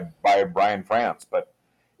by Brian France, but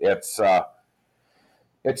it's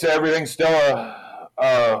everything's still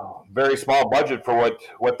a very small budget for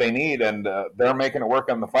what they need, and they're making it work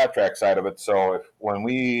on the flat track side of it. So when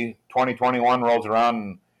 2021 rolls around,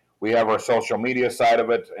 and we have our social media side of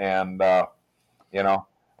it, and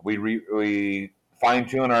we fine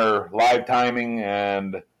tune our live timing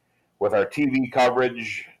and with our TV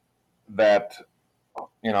coverage that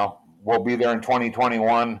we'll be there in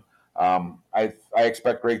 2021. I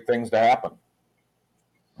expect great things to happen.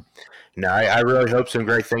 No, I really hope some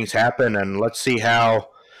great things happen, and let's see how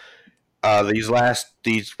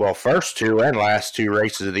first two and last two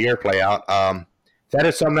races of the year play out. That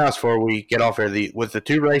is something else before we get off here. With the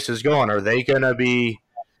two races going, are they going to be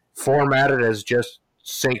formatted as just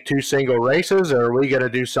two single races, or are we going to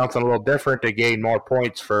do something a little different to gain more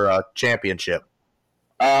points for a championship?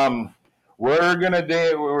 We're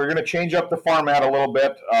gonna change up the format a little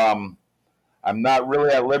bit. I'm not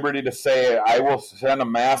really at liberty to say. I will send a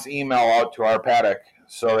mass email out to our paddock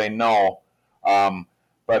so they know.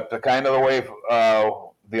 But the way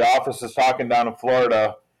the office is talking down in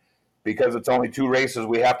Florida, because it's only two races,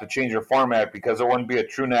 we have to change our format because it wouldn't be a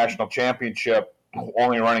true national championship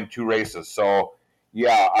only running two races. So,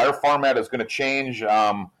 yeah, our format is going to change.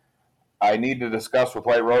 I need to discuss with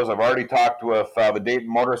White Rose. I've already talked with the Dayton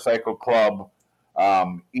Motorcycle Club.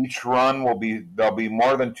 Each run there'll be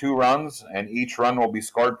more than two runs, and each run will be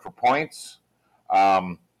scored for points.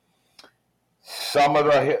 Some of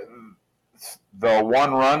the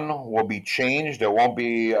one run will be changed. It won't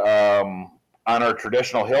be on our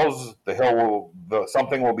traditional hills.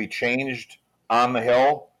 Something will be changed on the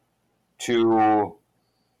hill to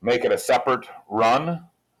make it a separate run.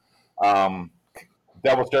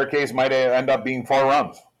 Devil Staircase might end up being 4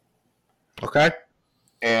 runs. Okay.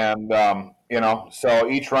 And, so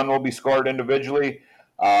each run will be scored individually.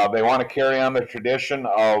 They want to carry on the tradition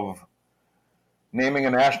of naming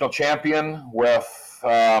a national champion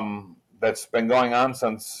that's been going on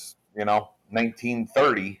since,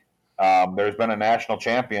 1930. There's been a national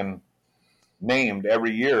champion named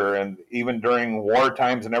every year, and even during war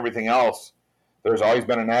times and everything else, there's always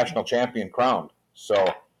been a national champion crowned. So,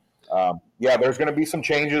 there's going to be some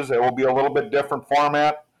changes. It will be a little bit different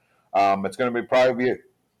format. It's going to probably be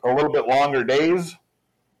a little bit longer days,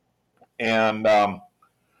 and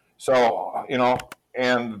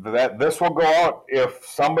and that this will go out if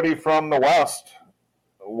somebody from the west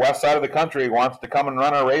side of the country wants to come and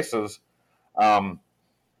run our races.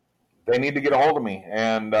 They need to get a hold of me,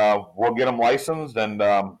 and we'll get them licensed, and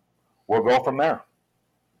we'll go from there.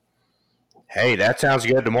 Hey, that sounds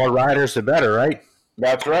good. The more riders, the better, right?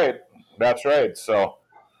 That's right. So,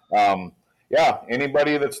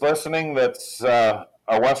 anybody that's listening that's a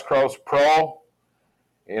West Coast pro,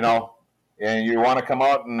 and you want to come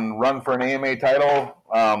out and run for an AMA title,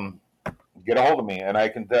 get a hold of me, and I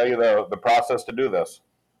can tell you the process to do this.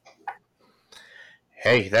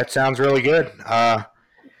 Hey, that sounds really good. I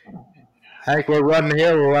think we're running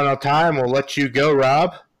here. We're running out of time. We'll let you go,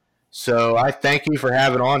 Rob. So I thank you for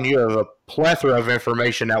having on. You have a plethora of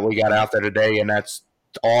information that we got out there today, and that's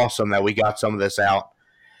awesome that we got some of this out.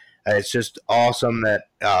 It's just awesome that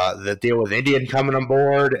the deal with Indian coming on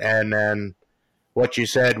board, and then what you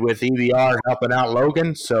said with EBR helping out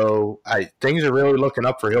Logan. So things are really looking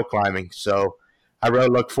up for hill climbing. So I really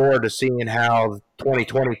look forward to seeing how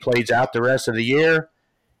 2020 plays out the rest of the year,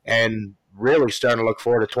 and really starting to look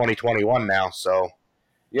forward to 2021 now. So,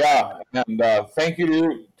 yeah, and thank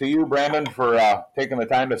you to you, Brandon, for taking the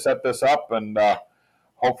time to set this up, and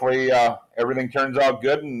hopefully everything turns out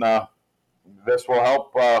good, and this will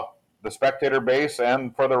help the spectator base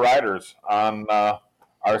and for the riders on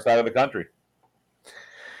our side of the country.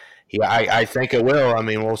 Yeah, I think it will. I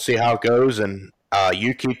mean, we'll see how it goes, and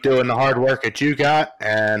you keep doing the hard work that you got,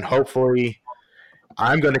 and hopefully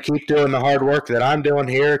I'm going to keep doing the hard work that I'm doing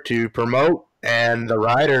here to promote, and the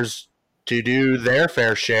riders to do their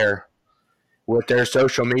fair share with their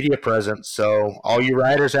social media presence. So all you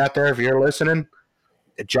riders out there, if you're listening,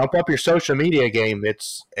 jump up your social media game.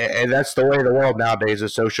 And that's the way of the world nowadays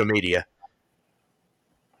is social media.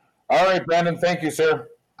 All right, Brandon. Thank you, sir.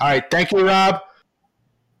 All right. Thank you, Rob.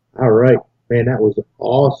 All right. Man, that was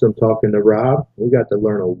awesome talking to Rob. We got to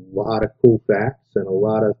learn a lot of cool facts and a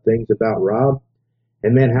lot of things about Rob.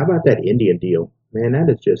 And man, how about that Indian deal? Man,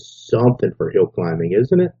 that is just something for hill climbing,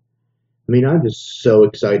 isn't it? I mean, I'm just so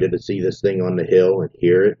excited to see this thing on the hill and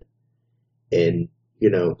hear it and,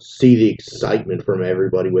 see the excitement from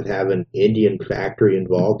everybody with having Indian Factory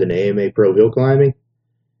involved in AMA Pro Hill Climbing.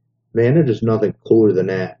 Man, there's just nothing cooler than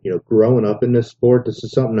that. Growing up in this sport, this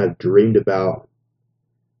is something I've dreamed about,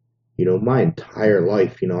 my entire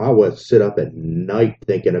life. I would sit up at night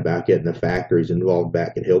thinking about getting the factories involved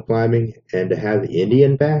back in hill climbing, and to have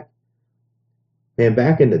Indian back. Man,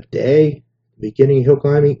 back in the day, beginning of hill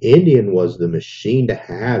climbing, Indian was the machine to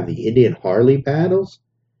have. The Indian Harley battles.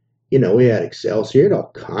 We had Excelsior, had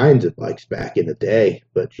all kinds of bikes back in the day.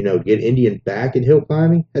 But, get Indian back in hill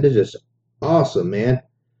climbing, that is just awesome, man.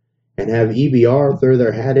 And have EBR throw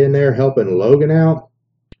their hat in there helping Logan out.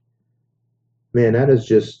 Man, that is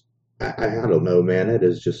just, I don't know, man. That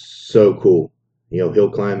is just so cool. Hill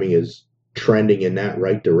climbing is trending in that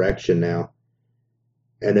right direction now.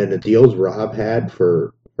 And then the deals Rob had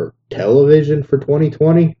for television for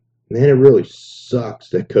 2020, man, it really sucks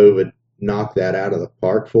that COVID knocked that out of the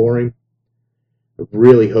park for him. I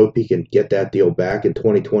really hope he can get that deal back in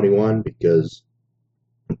 2021, because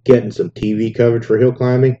getting some TV coverage for hill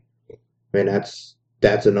climbing, man, that's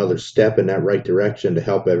another step in that right direction to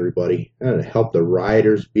help everybody and to help the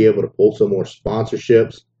riders be able to pull some more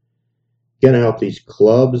sponsorships. Going to help these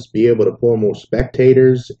clubs be able to pull more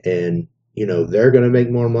spectators, and they're going to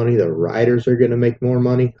make more money. The riders are going to make more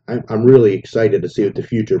money. I'm really excited to see what the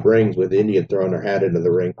future brings with Indian throwing their hat into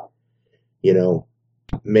the ring.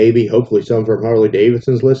 Maybe, hopefully, some from Harley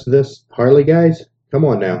Davidson's listen to this. Harley guys, come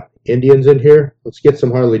on now. Indians in here. Let's get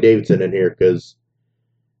some Harley Davidson in here, because,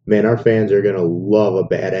 man, our fans are going to love a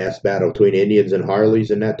badass battle between Indians and Harleys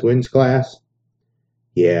in that twins class.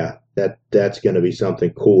 Yeah, that's going to be something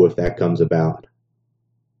cool if that comes about.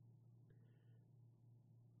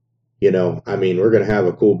 I mean, we're going to have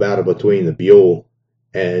a cool battle between the Buell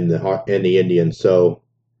and the Indian. So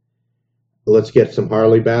let's get some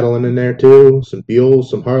Harley battling in there too. Some Buell,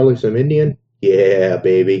 some Harley, some Indian. Yeah,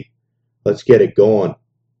 baby. Let's get it going.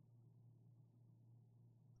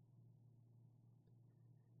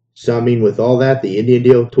 So, I mean, with all that, the Indian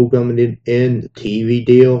deal too coming in, the TV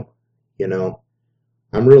deal,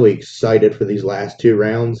 I'm really excited for these last 2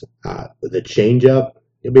 rounds. The change up,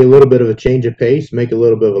 it'll be a little bit of a change of pace, make a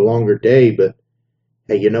little bit of a longer day, but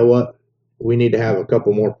hey, you know what? We need to have a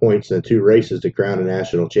couple more points than 2 races to crown a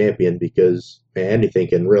national champion because anything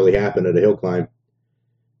can really happen at a hill climb.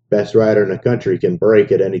 Best rider in the country can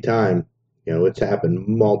break at any time. It's happened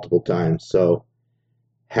multiple times. So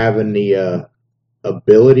having the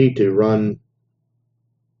ability to run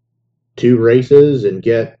 2 races and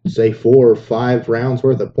get, say, 4 or 5 rounds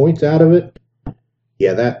worth of points out of it,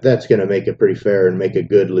 yeah, that's going to make it pretty fair and make a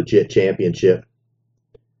good, legit championship.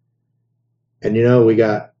 And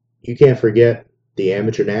you can't forget the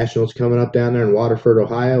Amateur Nationals coming up down there in Waterford,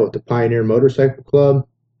 Ohio at the Pioneer Motorcycle Club.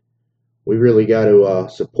 We really got to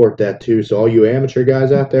support that too. So all you amateur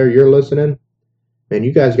guys out there, you're listening, man,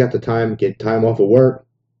 you guys got the time, get time off of work,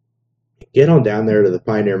 get on down there to the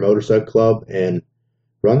Pioneer Motorcycle Club and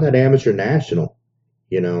run that amateur national.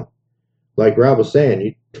 Like Rob was saying,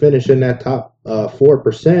 you finish in that top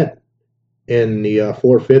 4% in the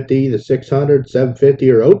 450, the 600,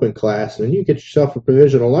 750, or open class, and you get yourself a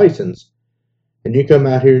provisional license. And you come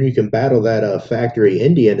out here and you can battle that factory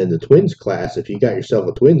Indian in the twins class if you got yourself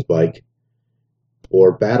a twins bike.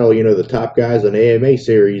 Or battle, the top guys on AMA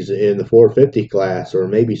series in the 450 class, or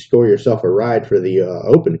maybe score yourself a ride for the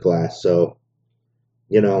open class. So,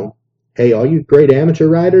 hey, all you great amateur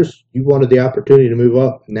riders, you wanted the opportunity to move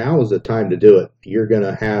up. Now is the time to do it. You're going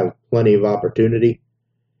to have plenty of opportunity,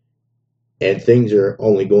 and things are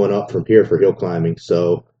only going up from here for hill climbing.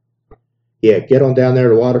 So, yeah, get on down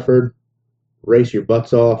there to Waterford, race your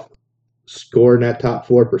butts off, score in that top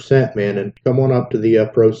 4%, man, and come on up to the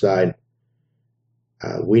pro side.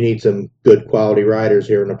 We need some good quality riders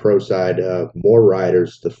here on the pro side, more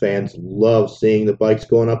riders. The fans love seeing the bikes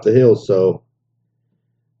going up the hills, so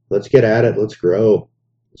let's get at it. Let's grow.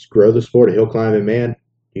 Let's grow the sport of hill climbing, man.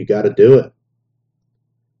 You got to do it.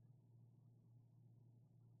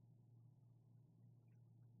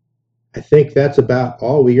 I think that's about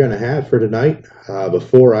all we're going to have for tonight.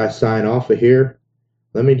 Before I sign off of here,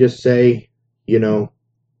 let me just say, I'm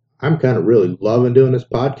kind of really loving doing this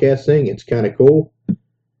podcast thing. It's kind of cool.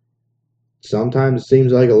 Sometimes it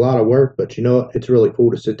seems like a lot of work, but it's really cool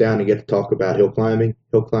to sit down and get to talk about hill climbing.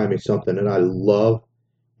 Hill climbing is something that I love.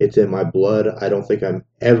 It's in my blood. I don't think I'm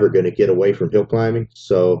ever going to get away from hill climbing.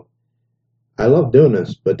 So I love doing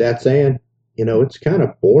this. But that saying, it's kind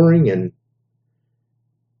of boring and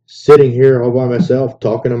sitting here all by myself,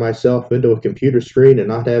 talking to myself into a computer screen and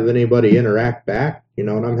not having anybody interact back. And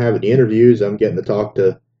I'm having the interviews. I'm getting to talk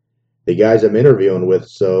to the guys I'm interviewing with.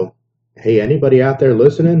 So, hey, anybody out there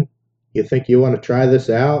listening, you think you want to try this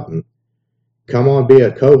out and come on be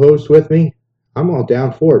a co-host with me? I'm all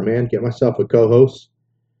down for it, man. Get myself a co-host.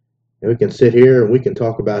 And we can sit here and we can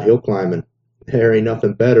talk about hill climbing. There ain't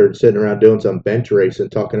nothing better than sitting around doing some bench racing,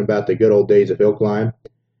 talking about the good old days of hill climb,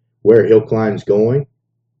 where hill climb's going.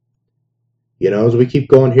 As we keep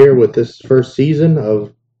going here with this first season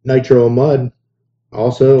of Nitro and Mud,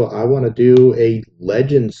 also, I want to do a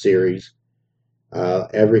Legend series.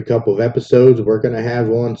 Every couple of episodes, we're going to have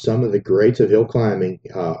on some of the greats of hill climbing.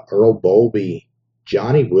 Earl Bowlby,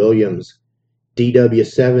 Johnny Williams,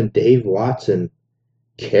 DW7, Dave Watson,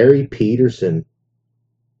 Kerry Peterson,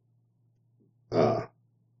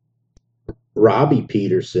 Robbie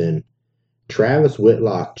Peterson, Travis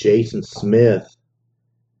Whitlock, Jason Smith,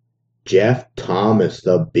 Jeff Thomas,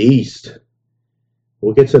 the Beast.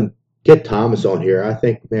 We'll get Thomas on here. I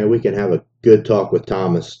think, man, we can have a good talk with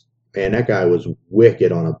Thomas. Man, that guy was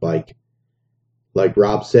wicked on a bike. Like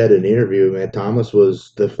Rob said in the interview, man, Thomas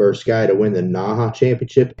was the first guy to win the NAHA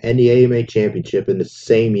Championship and the AMA Championship in the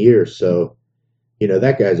same year. So,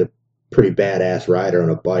 that guy's a pretty badass rider on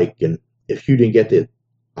a bike. And if you didn't get the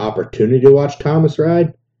opportunity to watch Thomas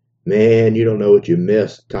ride, man, you don't know what you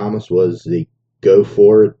missed. Thomas was the go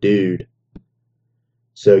for it dude.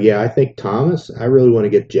 So, yeah, I think Thomas, I really want to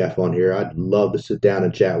get Jeff on here. I'd love to sit down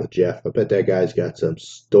and chat with Jeff. I bet that guy's got some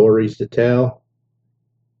stories to tell.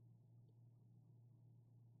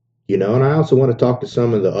 And I also want to talk to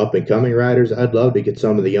some of the up-and-coming riders. I'd love to get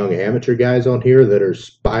some of the young amateur guys on here that are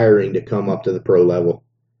aspiring to come up to the pro level.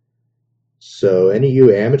 So, any of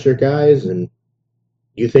you amateur guys, and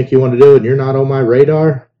you think you want to do it and you're not on my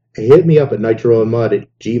radar, hit me up at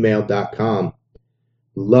nitroandmud@gmail.com.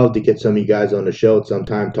 love to get some of you guys on the show at some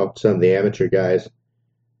time, talk to some of the amateur guys.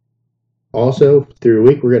 Also, through the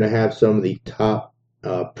week, we're going to have some of the top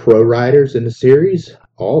pro riders in the series,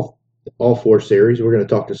 all 4 series. We're going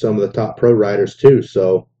to talk to some of the top pro riders too.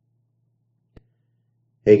 So,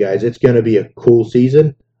 hey guys, it's going to be a cool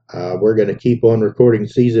season. We're going to keep on recording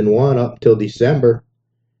season 1 up till December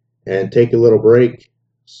and take a little break.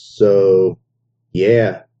 So,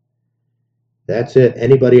 yeah, that's it.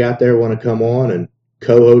 Anybody out there want to come on and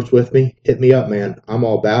co-host with me? Hit me up, man. I'm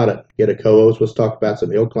all about it. Get a co-host. Let's talk about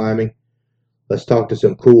some hill climbing. Let's talk to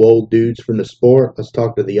some cool old dudes from the sport. Let's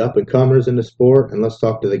talk to the up-and-comers in the sport. And let's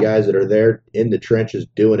talk to the guys that are there in the trenches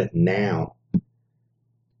doing it now.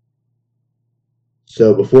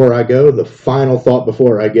 So before I go, the final thought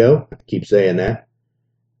before I go, I keep saying that,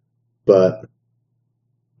 but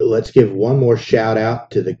let's give one more shout out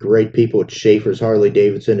to the great people at Schaefer's Harley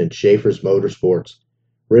Davidson and Schaefer's Motorsports.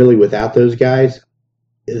 Really, without those guys,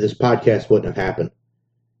 this podcast wouldn't have happened.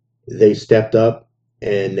 They stepped up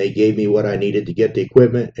and they gave me what I needed to get the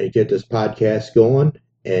equipment and get this podcast going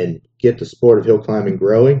and get the sport of hill climbing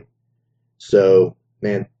growing. So,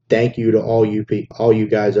 man, thank you to all you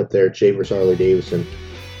guys up there at Schaefer's Harley Davidson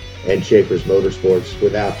and Schaefer's Motorsports.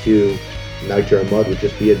 Without you, Nitro Mud would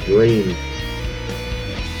just be a dream.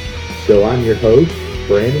 So I'm your host,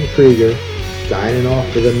 Brandon Krieger, signing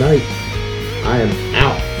off for the night. I am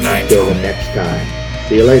out until the next time.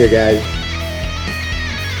 See you later, guys.